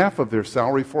of their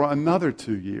salary for another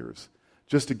 2 years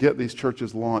just to get these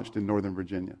churches launched in Northern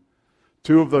Virginia.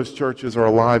 2 of those churches are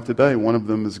alive today. One of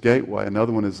them is Gateway.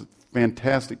 Another one is a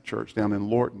fantastic church down in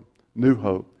Lorton, New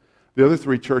Hope. The other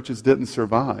 3 churches didn't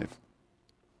survive.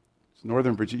 It's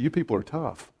Northern Virginia. You people are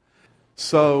tough.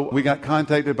 So we got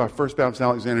contacted by First Baptist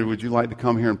Alexandria. Would you like to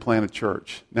come here and plant a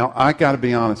church? Now, I got to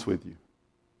be honest with you.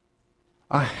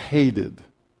 I hated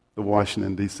the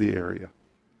Washington, D.C. area.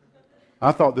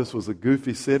 I thought this was a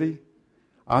goofy city.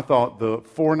 I thought the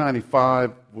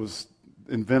 495 was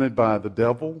invented by the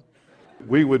devil.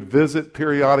 We would visit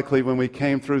periodically when we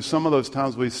came through. Some of those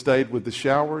times we stayed with the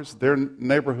Showers. Their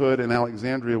neighborhood in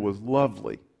Alexandria was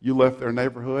lovely. You left their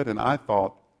neighborhood, and I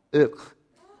thought, ugh.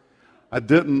 I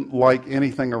didn't like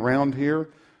anything around here.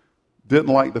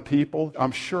 Didn't like the people.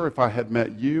 I'm sure if I had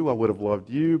met you, I would have loved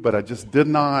you, but I just did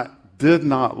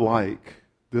not like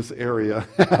this area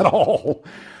at all,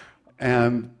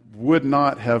 and would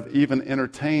not have even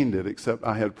entertained it, except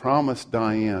I had promised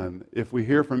Diane, if we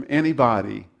hear from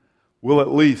anybody, we'll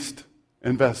at least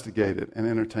investigate it and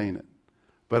entertain it.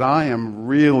 But I am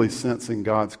really sensing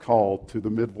God's call to the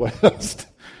Midwest.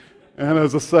 And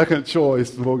as a second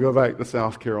choice, we'll go back to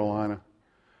South Carolina.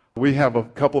 We have a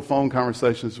couple of phone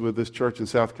conversations with this church in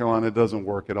South Carolina. It doesn't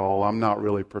work at all. I'm not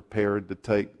really prepared to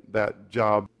take that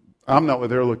job. I'm not what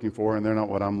they're looking for, and they're not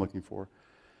what I'm looking for.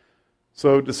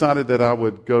 So decided that I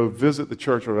would go visit the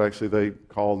church, or actually they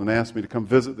called and asked me to come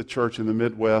visit the church in the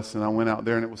Midwest, and I went out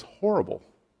there, and it was horrible.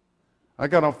 I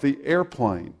got off the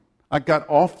airplane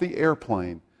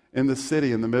in the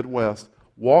city in the Midwest,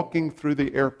 walking through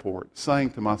the airport,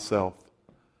 saying to myself,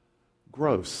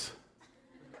 gross.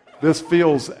 This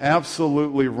feels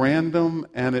absolutely random,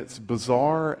 and it's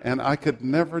bizarre, and I could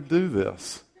never do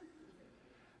this.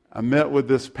 I met with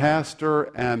this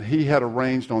pastor, and he had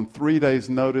arranged on 3 days'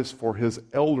 notice for his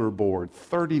elder board,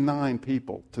 39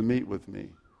 people, to meet with me.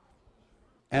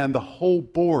 And the whole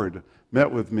board met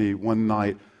with me one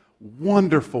night.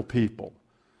 Wonderful people.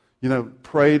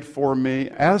 Prayed for me.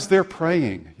 As they're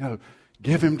praying,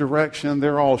 give him direction.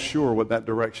 They're all sure what that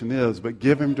direction is, but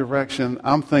give him direction.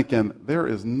 I'm thinking, there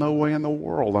is no way in the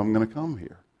world I'm going to come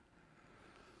here.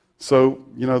 So,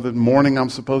 the morning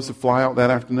I'm supposed to fly out that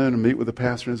afternoon and meet with the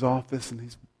pastor in his office, and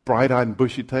he's bright-eyed and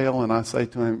bushy-tailed, and I say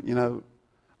to him,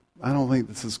 I don't think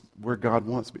this is where God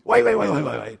wants me.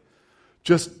 Wait.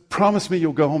 Just promise me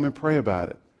you'll go home and pray about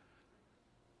it.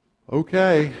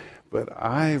 Okay, but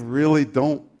I really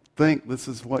don't think this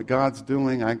is what God's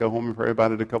doing. I go home and pray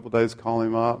about it a couple of days, call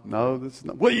him up. No, this is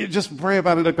not. Will you just pray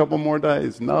about it a couple more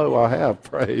days? No, I have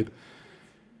prayed.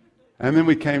 And then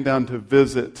we came down to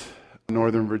visit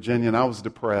Northern Virginia, and I was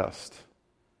depressed.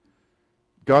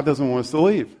 God doesn't want us to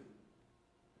leave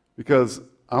because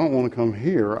I don't want to come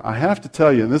here. I have to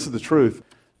tell you, and this is the truth,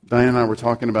 Diane and I were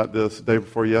talking about this the day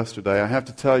before yesterday. I have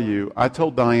to tell you, I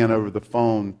told Diane over the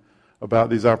phone about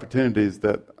these opportunities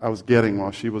that I was getting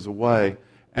while she was away.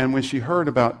 And when she heard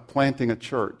about planting a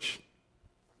church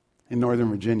in Northern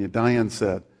Virginia, Diane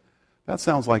said, that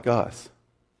sounds like us.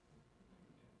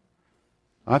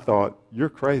 I thought, you're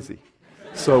crazy.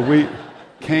 So we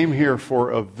came here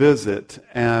for a visit,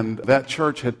 and that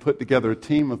church had put together a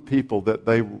team of people that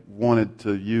they wanted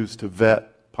to use to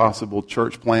vet possible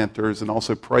church planters and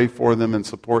also pray for them and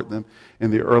support them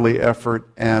in the early effort,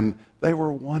 and they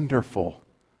were wonderful.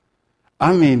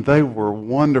 I mean, they were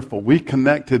wonderful. We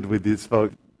connected with these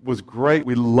folks. It was great.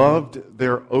 We loved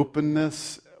their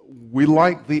openness. We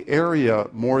liked the area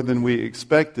more than we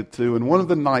expected to. And one of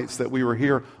the nights that we were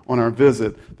here on our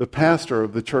visit, the pastor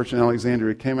of the church in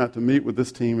Alexandria came out to meet with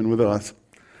this team and with us.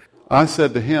 I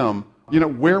said to him,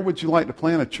 where would you like to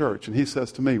plant a church? And he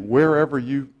says to me, wherever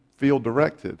you feel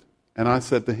directed. And I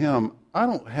said to him, I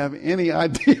don't have any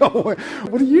idea.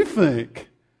 What do you think?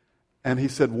 And he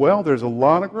said, well, there's a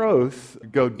lot of growth. You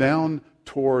go down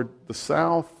toward the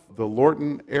south, the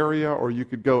Lorton area, or you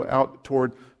could go out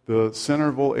toward the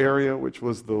Centerville area, which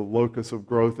was the locus of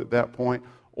growth at that point,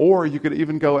 or you could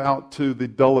even go out to the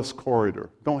Dulles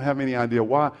Corridor. Don't have any idea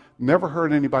why. Never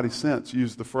heard anybody since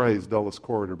use the phrase Dulles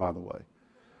Corridor, by the way.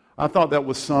 I thought that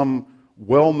was some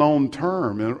well-known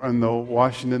term in the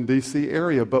Washington, D.C.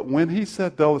 area, but when he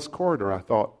said Dulles Corridor, I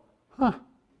thought,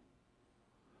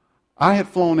 I had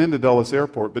flown into Dulles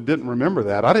Airport, but didn't remember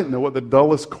that. I didn't know what the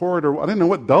Dulles Corridor, I didn't know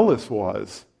what Dulles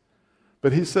was.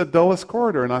 But he said Dulles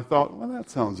Corridor, and I thought, well, that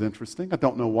sounds interesting. I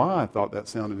don't know why I thought that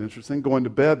sounded interesting. Going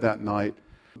to bed that night,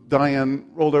 Diane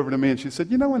rolled over to me and she said,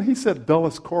 when he said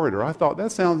Dulles Corridor, I thought,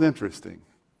 that sounds interesting.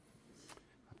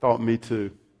 I thought, me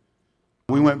too.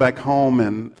 We went back home,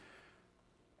 and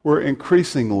were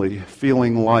increasingly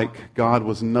feeling like God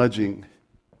was nudging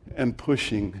and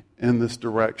pushing in this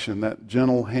direction, that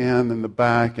gentle hand in the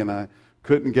back, and I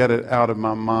couldn't get it out of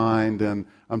my mind, and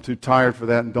I'm too tired for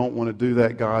that and don't want to do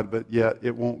that, God, but yet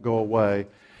it won't go away.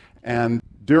 And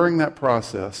during that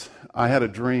process, I had a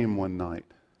dream one night.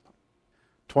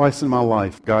 Twice in my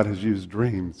life, God has used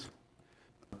dreams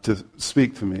to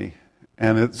speak to me.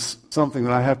 And it's something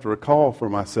that I have to recall for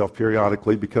myself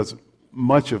periodically, because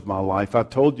much of my life, I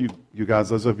told you guys,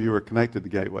 those of you who are connected to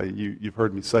Gateway, you've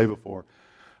heard me say before,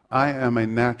 I am a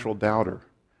natural doubter.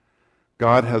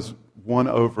 God has won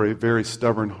over a very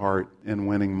stubborn heart in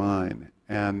winning mine.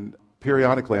 And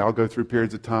periodically, I'll go through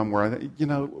periods of time where I think,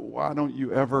 why don't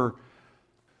you ever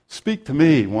speak to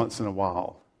me once in a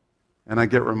while? And I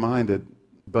get reminded,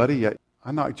 buddy,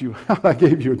 I knocked you out. I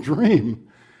gave you a dream.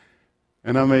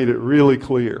 And I made it really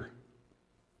clear.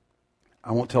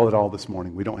 I won't tell it all this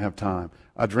morning. We don't have time.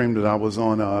 I dreamed that I was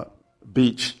on a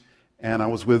beach, and I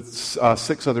was with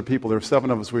 6 other people. There were 7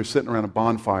 of us. We were sitting around a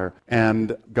bonfire,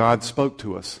 and God spoke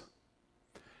to us.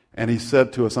 And he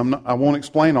said to us, I won't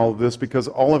explain all of this because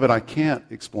all of it I can't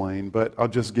explain, but I'll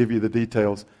just give you the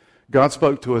details. God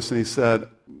spoke to us, and he said,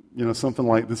 something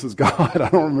like, this is God. I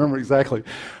don't remember exactly.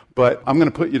 But I'm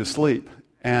going to put you to sleep,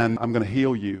 and I'm going to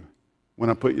heal you. When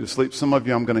I put you to sleep, some of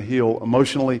you I'm going to heal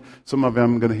emotionally, some of you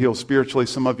I'm going to heal spiritually,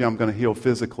 some of you I'm going to heal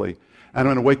physically. And I'm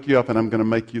going to wake you up and I'm going to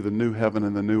make you the new heaven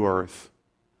and the new earth.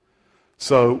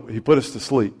 So he put us to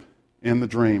sleep in the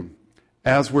dream.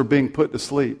 As we're being put to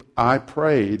sleep, I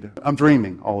prayed. I'm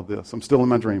dreaming all of this. I'm still in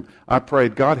my dream. I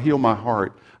prayed, God, heal my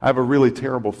heart. I have a really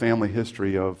terrible family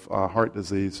history of heart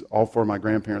disease. All 4 of my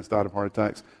grandparents died of heart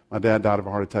attacks. My dad died of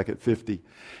a heart attack at 50.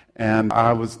 And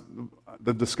I was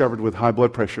discovered with high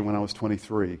blood pressure when I was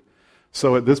 23.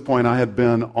 So at this point, I had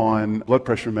been on blood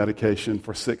pressure medication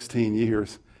for 16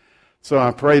 years. So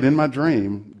I prayed in my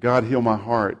dream, God heal my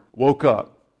heart. Woke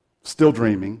up, still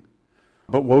dreaming,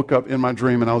 but woke up in my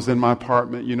dream, and I was in my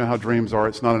apartment. You know how dreams are.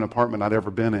 It's not an apartment I'd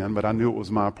ever been in, but I knew it was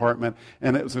my apartment.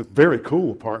 And it was a very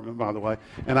cool apartment, by the way.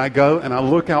 And I go and I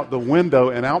look out the window,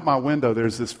 and out my window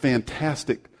there's this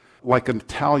fantastic, like an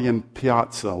Italian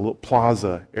piazza, a little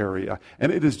plaza area.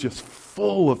 And it is just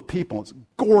full of people. It's a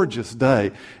gorgeous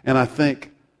day. And I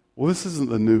think, well, this isn't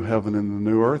the new heaven and the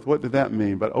new earth. What did that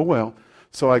mean? But oh well.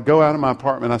 So I go out of my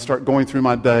apartment, I start going through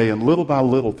my day, and little by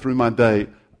little through my day,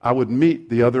 I would meet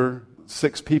the other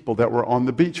 6 people that were on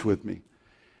the beach with me.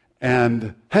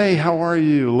 And, hey, how are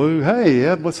you, Lou? Hey,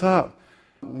 Ed, what's up?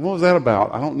 What was that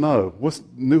about? I don't know. What's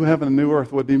new heaven and new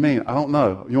earth? What do you mean? I don't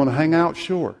know. You want to hang out?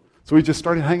 Sure. So we just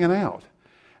started hanging out.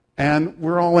 And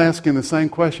we're all asking the same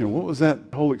question. What was that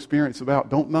whole experience about?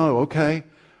 Don't know. Okay.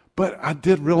 But I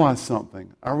did realize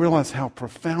something. I realized how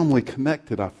profoundly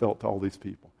connected I felt to all these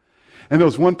people. And there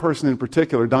was one person in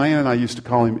particular, Diane and I used to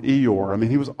call him Eeyore. I mean,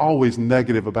 he was always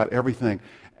negative about everything.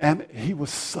 And he was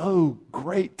so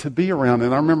great to be around.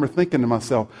 And I remember thinking to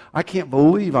myself, I can't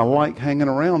believe I like hanging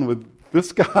around with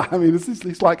this guy. I mean,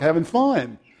 he's like having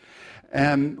fun.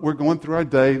 And we're going through our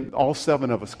day, all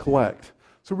 7 of us collect.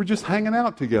 So we're just hanging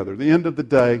out together. At the end of the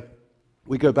day,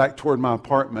 we go back toward my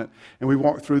apartment, and we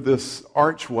walk through this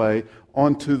archway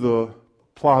onto the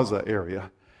plaza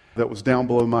area that was down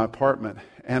below my apartment.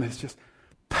 And it's just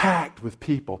packed with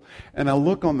people. And I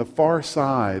look on the far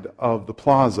side of the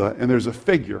plaza, and there's a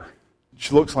figure.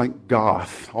 She looks like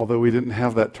goth, although we didn't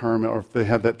have that term, or if they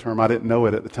had that term, I didn't know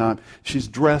it at the time. She's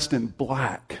dressed in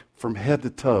black from head to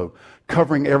toe,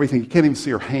 covering everything. You can't even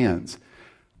see her hands.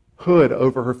 Hood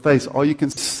over her face. All you can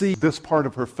see this part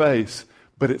of her face,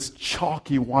 but it's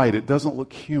chalky white. It doesn't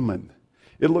look human.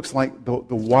 It looks like the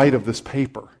white of this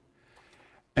paper.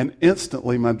 And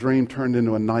instantly my dream turned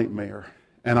into a nightmare.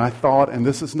 And I thought, and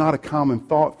this is not a common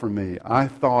thought for me, I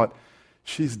thought,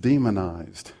 she's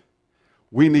demonized.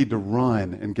 We need to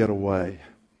run and get away.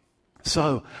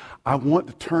 So I want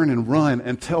to turn and run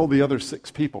and tell the other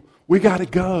 6 people, we got to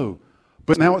go.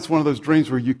 But now it's one of those dreams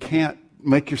where you can't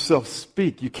make yourself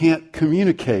speak. You can't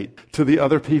communicate to the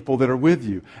other people that are with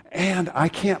you. And I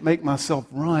can't make myself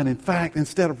run. In fact,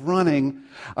 instead of running,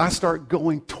 I start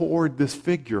going toward this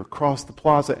figure across the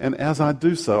plaza. And as I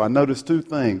do so, I notice 2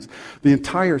 things. The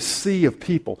entire sea of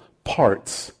people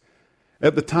parts.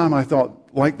 At the time, I thought,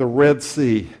 like the Red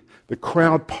Sea, the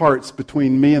crowd parts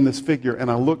between me and this figure. And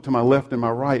I look to my left and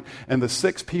my right, and the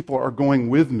 6 people are going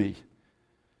with me.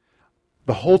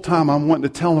 The whole time I'm wanting to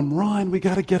tell them, run, we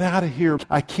got to get out of here.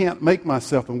 I can't make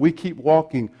myself. And we keep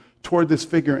walking toward this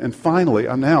figure. And finally,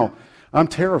 I'm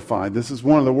terrified. This is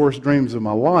one of the worst dreams of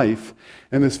my life.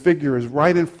 And this figure is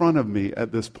right in front of me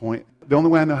at this point. The only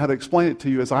way I know how to explain it to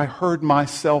you is I heard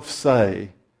myself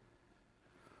say,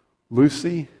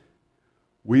 Lucy,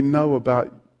 We know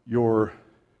about your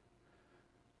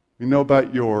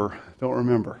don't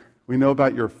remember. We know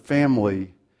about your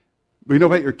family. We know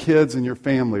about your kids and your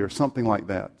family or something like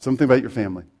that. Something about your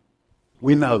family.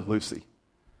 We know, Lucy.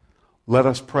 Let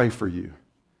us pray for you.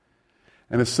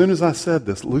 And as soon as I said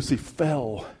this, Lucy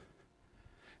fell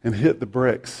and hit the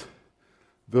bricks.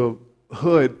 The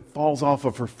hood falls off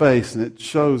of her face, and it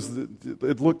shows that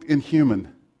it looked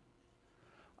inhuman.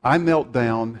 I knelt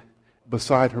down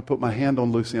beside her, put my hand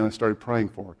on Lucy, and I started praying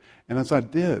for her. And as I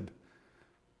did,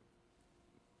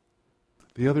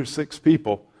 the other 6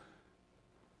 people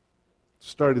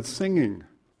started singing.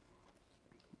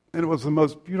 And it was the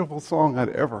most beautiful song I'd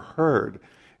ever heard.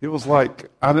 It was like,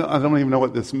 I don't even know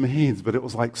what this means, but it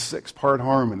was like 6-part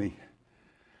harmony.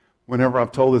 Whenever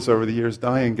I've told this over the years,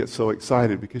 Diane gets so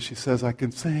excited because she says I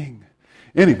can sing.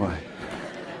 Anyway,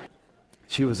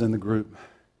 she was in the group.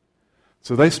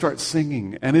 So they start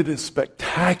singing, and it is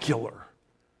spectacular.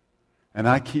 And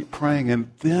I keep praying,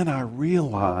 and then I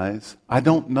realize I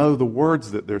don't know the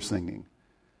words that they're singing,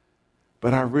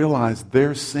 but I realize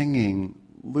they're singing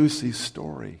Lucy's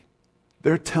story.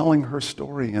 They're telling her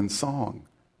story in song.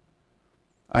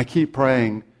 I keep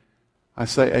praying. I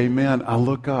say, amen. I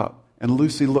look up, and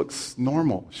Lucy looks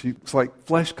normal. She looks like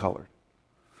flesh-colored.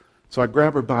 So I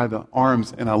grab her by the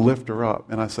arms, and I lift her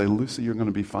up, and I say, Lucy, you're going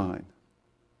to be fine.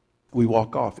 We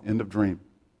walk off. End of dream.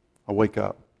 I wake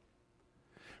up.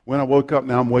 When I woke up,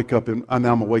 now I'm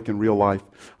awake in real life.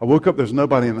 I woke up, there's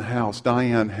nobody in the house.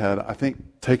 Diane had, I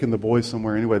think, taken the boys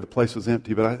somewhere anyway. The place was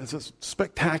empty, but it's just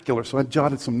spectacular. So I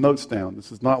jotted some notes down.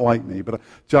 This is not like me, but I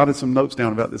jotted some notes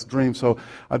down about this dream so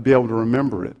I'd be able to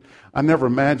remember it. I never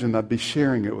imagined I'd be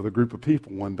sharing it with a group of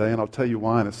people one day, and I'll tell you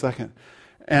why in a second.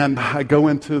 And I go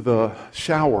into the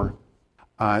shower.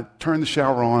 I turn the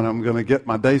shower on. I'm going to get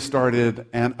my day started,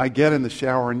 and I get in the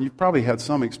shower, and you've probably had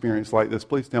some experience like this.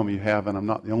 Please tell me you haven't. I'm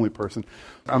not the only person.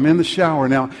 I'm in the shower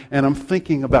now, and I'm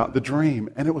thinking about the dream,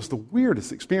 and it was the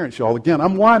weirdest experience, y'all. Again,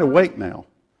 I'm wide awake now.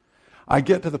 I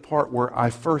get to the part where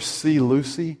I first see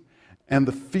Lucy, and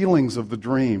the feelings of the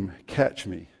dream catch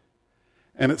me,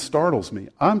 and it startles me.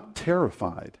 I'm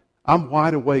terrified. I'm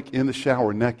wide awake in the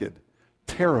shower naked,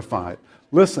 terrified.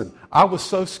 Listen, I was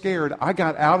so scared, I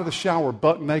got out of the shower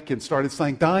buck naked and started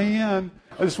saying, Diane,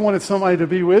 I just wanted somebody to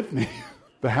be with me.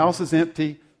 The house is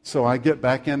empty, so I get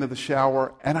back into the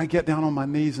shower, and I get down on my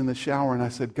knees in the shower, and I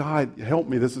said, God, help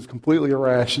me. This is completely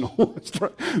irrational.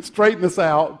 Straighten this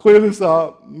out. Clear this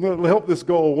up. Help this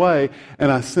go away.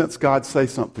 And I sense God say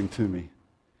something to me.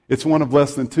 It's one of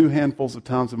less than 2 handfuls of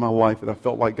times in my life that I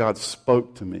felt like God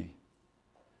spoke to me.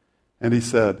 And He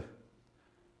said,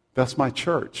 that's my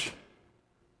church.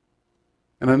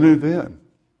 And I knew then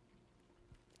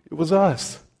it was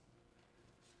us.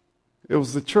 It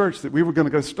was the church that we were going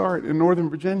to go start in Northern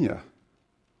Virginia.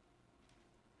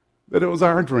 That it was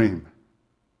our dream.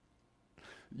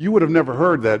 You would have never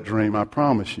heard that dream, I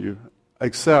promise you,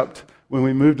 except when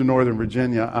we moved to Northern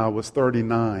Virginia, I was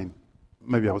 39.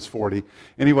 Maybe I was 40.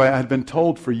 Anyway, I had been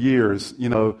told for years,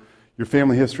 your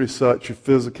family history is such, your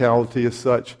physicality is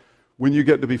such. When you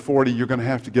get to be 40, you're going to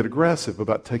have to get aggressive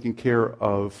about taking care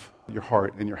of your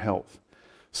heart and your health.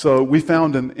 So we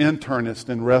found an internist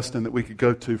in Reston that we could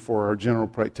go to for our general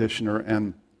practitioner,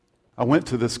 and I went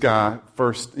to this guy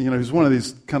first. He's one of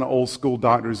these kind of old school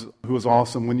doctors who was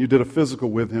awesome. When you did a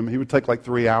physical with him, he would take like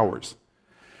 3 hours.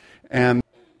 And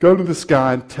go to this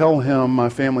guy and tell him my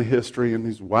family history, and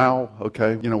he's, wow,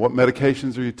 okay, what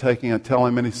medications are you taking? I tell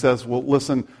him, and he says, well,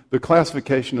 listen, the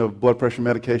classification of blood pressure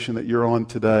medication that you're on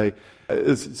today,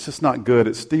 it's just not good.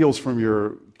 It steals from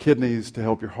your kidneys to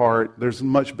help your heart. There's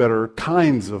much better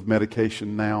kinds of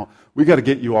medication now. We got to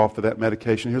get you off of that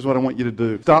medication. Here's what I want you to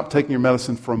do. Stop taking your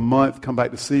medicine for a month. Come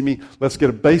back to see me. Let's get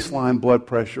a baseline blood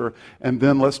pressure, and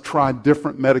then let's try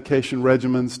different medication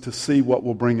regimens to see what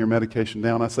will bring your medication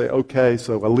down. I say, okay.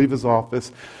 So I leave his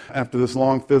office after this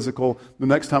long physical. The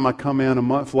next time I come in a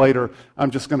month later, I'm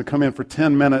just going to come in for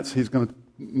 10 minutes.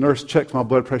 Nurse checks my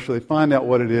blood pressure. They find out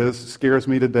what it is. It scares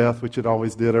me to death, which it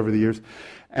always did over the years.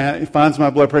 And he finds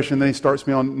my blood pressure, and then he starts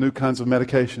me on new kinds of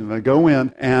medication. And I go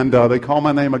in, and they call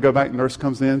my name. I go back. The nurse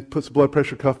comes in, puts a blood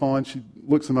pressure cuff on. She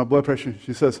looks at my blood pressure, and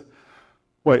she says,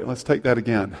 wait, let's take that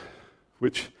again,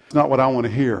 which is not what I want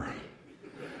to hear.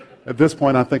 At this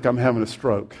point, I think I'm having a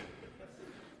stroke.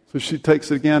 So she takes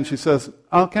it again. She says,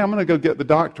 okay, I'm going to go get the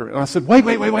doctor. And I said, wait.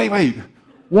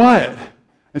 What?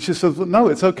 And she says, well, no,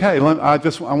 it's okay.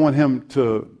 I want him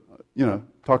to,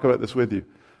 talk about this with you.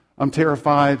 I'm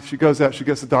terrified. She goes out, she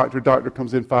gets the doctor. Doctor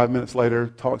comes in 5 minutes later,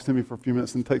 talks to me for a few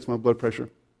minutes, and takes my blood pressure.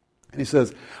 And he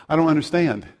says, I don't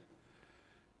understand.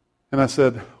 And I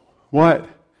said, what?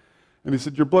 And he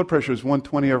said, your blood pressure is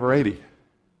 120/80.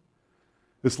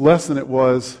 It's less than it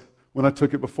was when I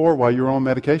took it before while you were on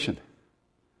medication.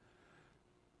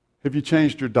 Have you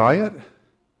changed your diet?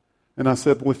 And I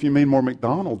said, well, if you mean more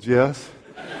McDonald's, yes.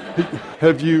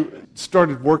 Have you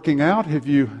started working out?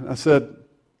 I said,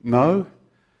 no.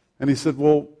 And he said,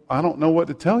 well, I don't know what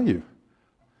to tell you.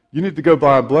 You need to go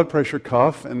buy a blood pressure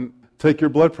cuff and take your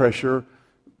blood pressure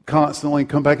constantly and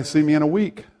come back and see me in a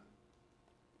week.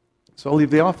 So I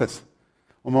leave the office.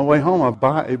 On my way home, I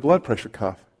buy a blood pressure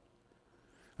cuff.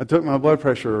 I took my blood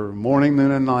pressure morning,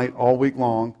 noon, and night all week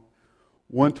long,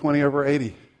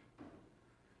 120/80.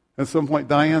 At some point,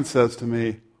 Diane says to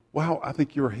me, wow, I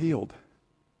think you're healed.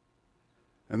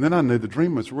 And then I knew the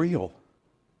dream was real.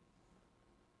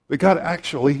 That God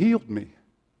actually healed me.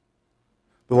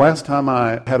 The last time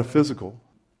I had a physical,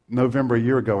 November a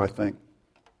year ago, I think,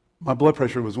 my blood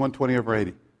pressure was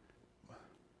 120/80.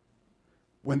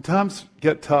 When times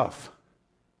get tough,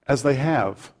 as they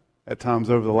have at times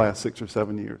over the last 6 or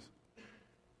 7 years,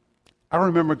 I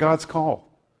remember God's call.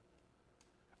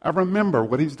 I remember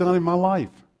what He's done in my life.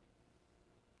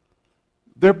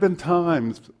 There have been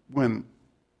times when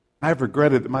I've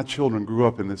regretted that my children grew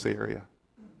up in this area.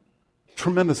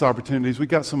 Tremendous opportunities. We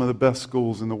got some of the best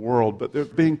schools in the world, but they're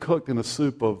being cooked in a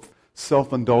soup of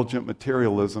self-indulgent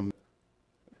materialism.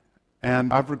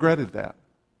 And I've regretted that.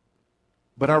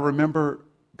 But I remember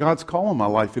God's call in my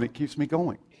life, and it keeps me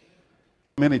going.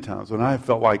 Many times when I have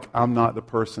felt like I'm not the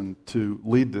person to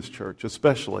lead this church,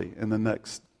 especially in the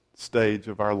next stage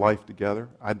of our life together,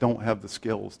 I don't have the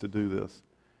skills to do this.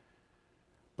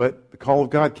 But the call of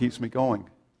God keeps me going.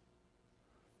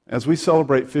 As we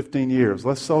celebrate 15 years,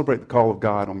 let's celebrate the call of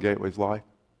God on Gateway's life.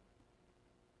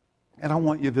 And I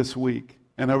want you this week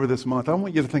and over this month, I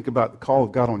want you to think about the call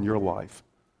of God on your life.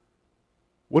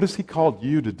 What has He called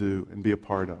you to do and be a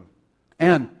part of?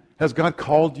 And has God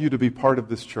called you to be part of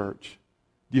this church?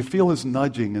 Do you feel His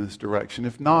nudging in this direction?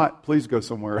 If not, please go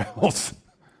somewhere else.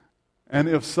 And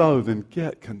if so, then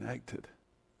get connected.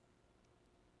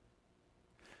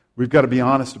 We've got to be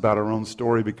honest about our own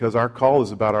story because our call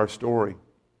is about our story.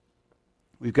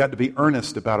 We've got to be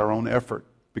earnest about our own effort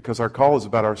because our call is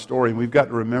about our story. And we've got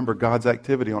to remember God's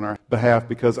activity on our behalf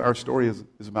because our story is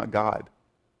about God.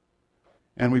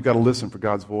 And we've got to listen for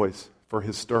God's voice, for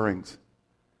His stirrings,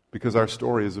 because our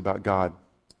story is about God.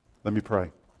 Let me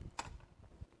pray.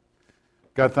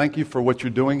 God, thank you for what you're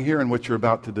doing here and what you're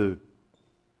about to do.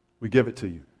 We give it to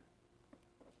you.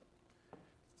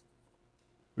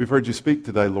 We've heard you speak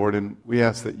today, Lord, and we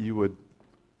ask that you would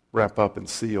wrap up and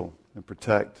seal and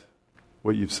protect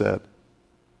what you've said.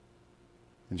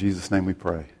 In Jesus' name we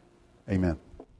pray. Amen.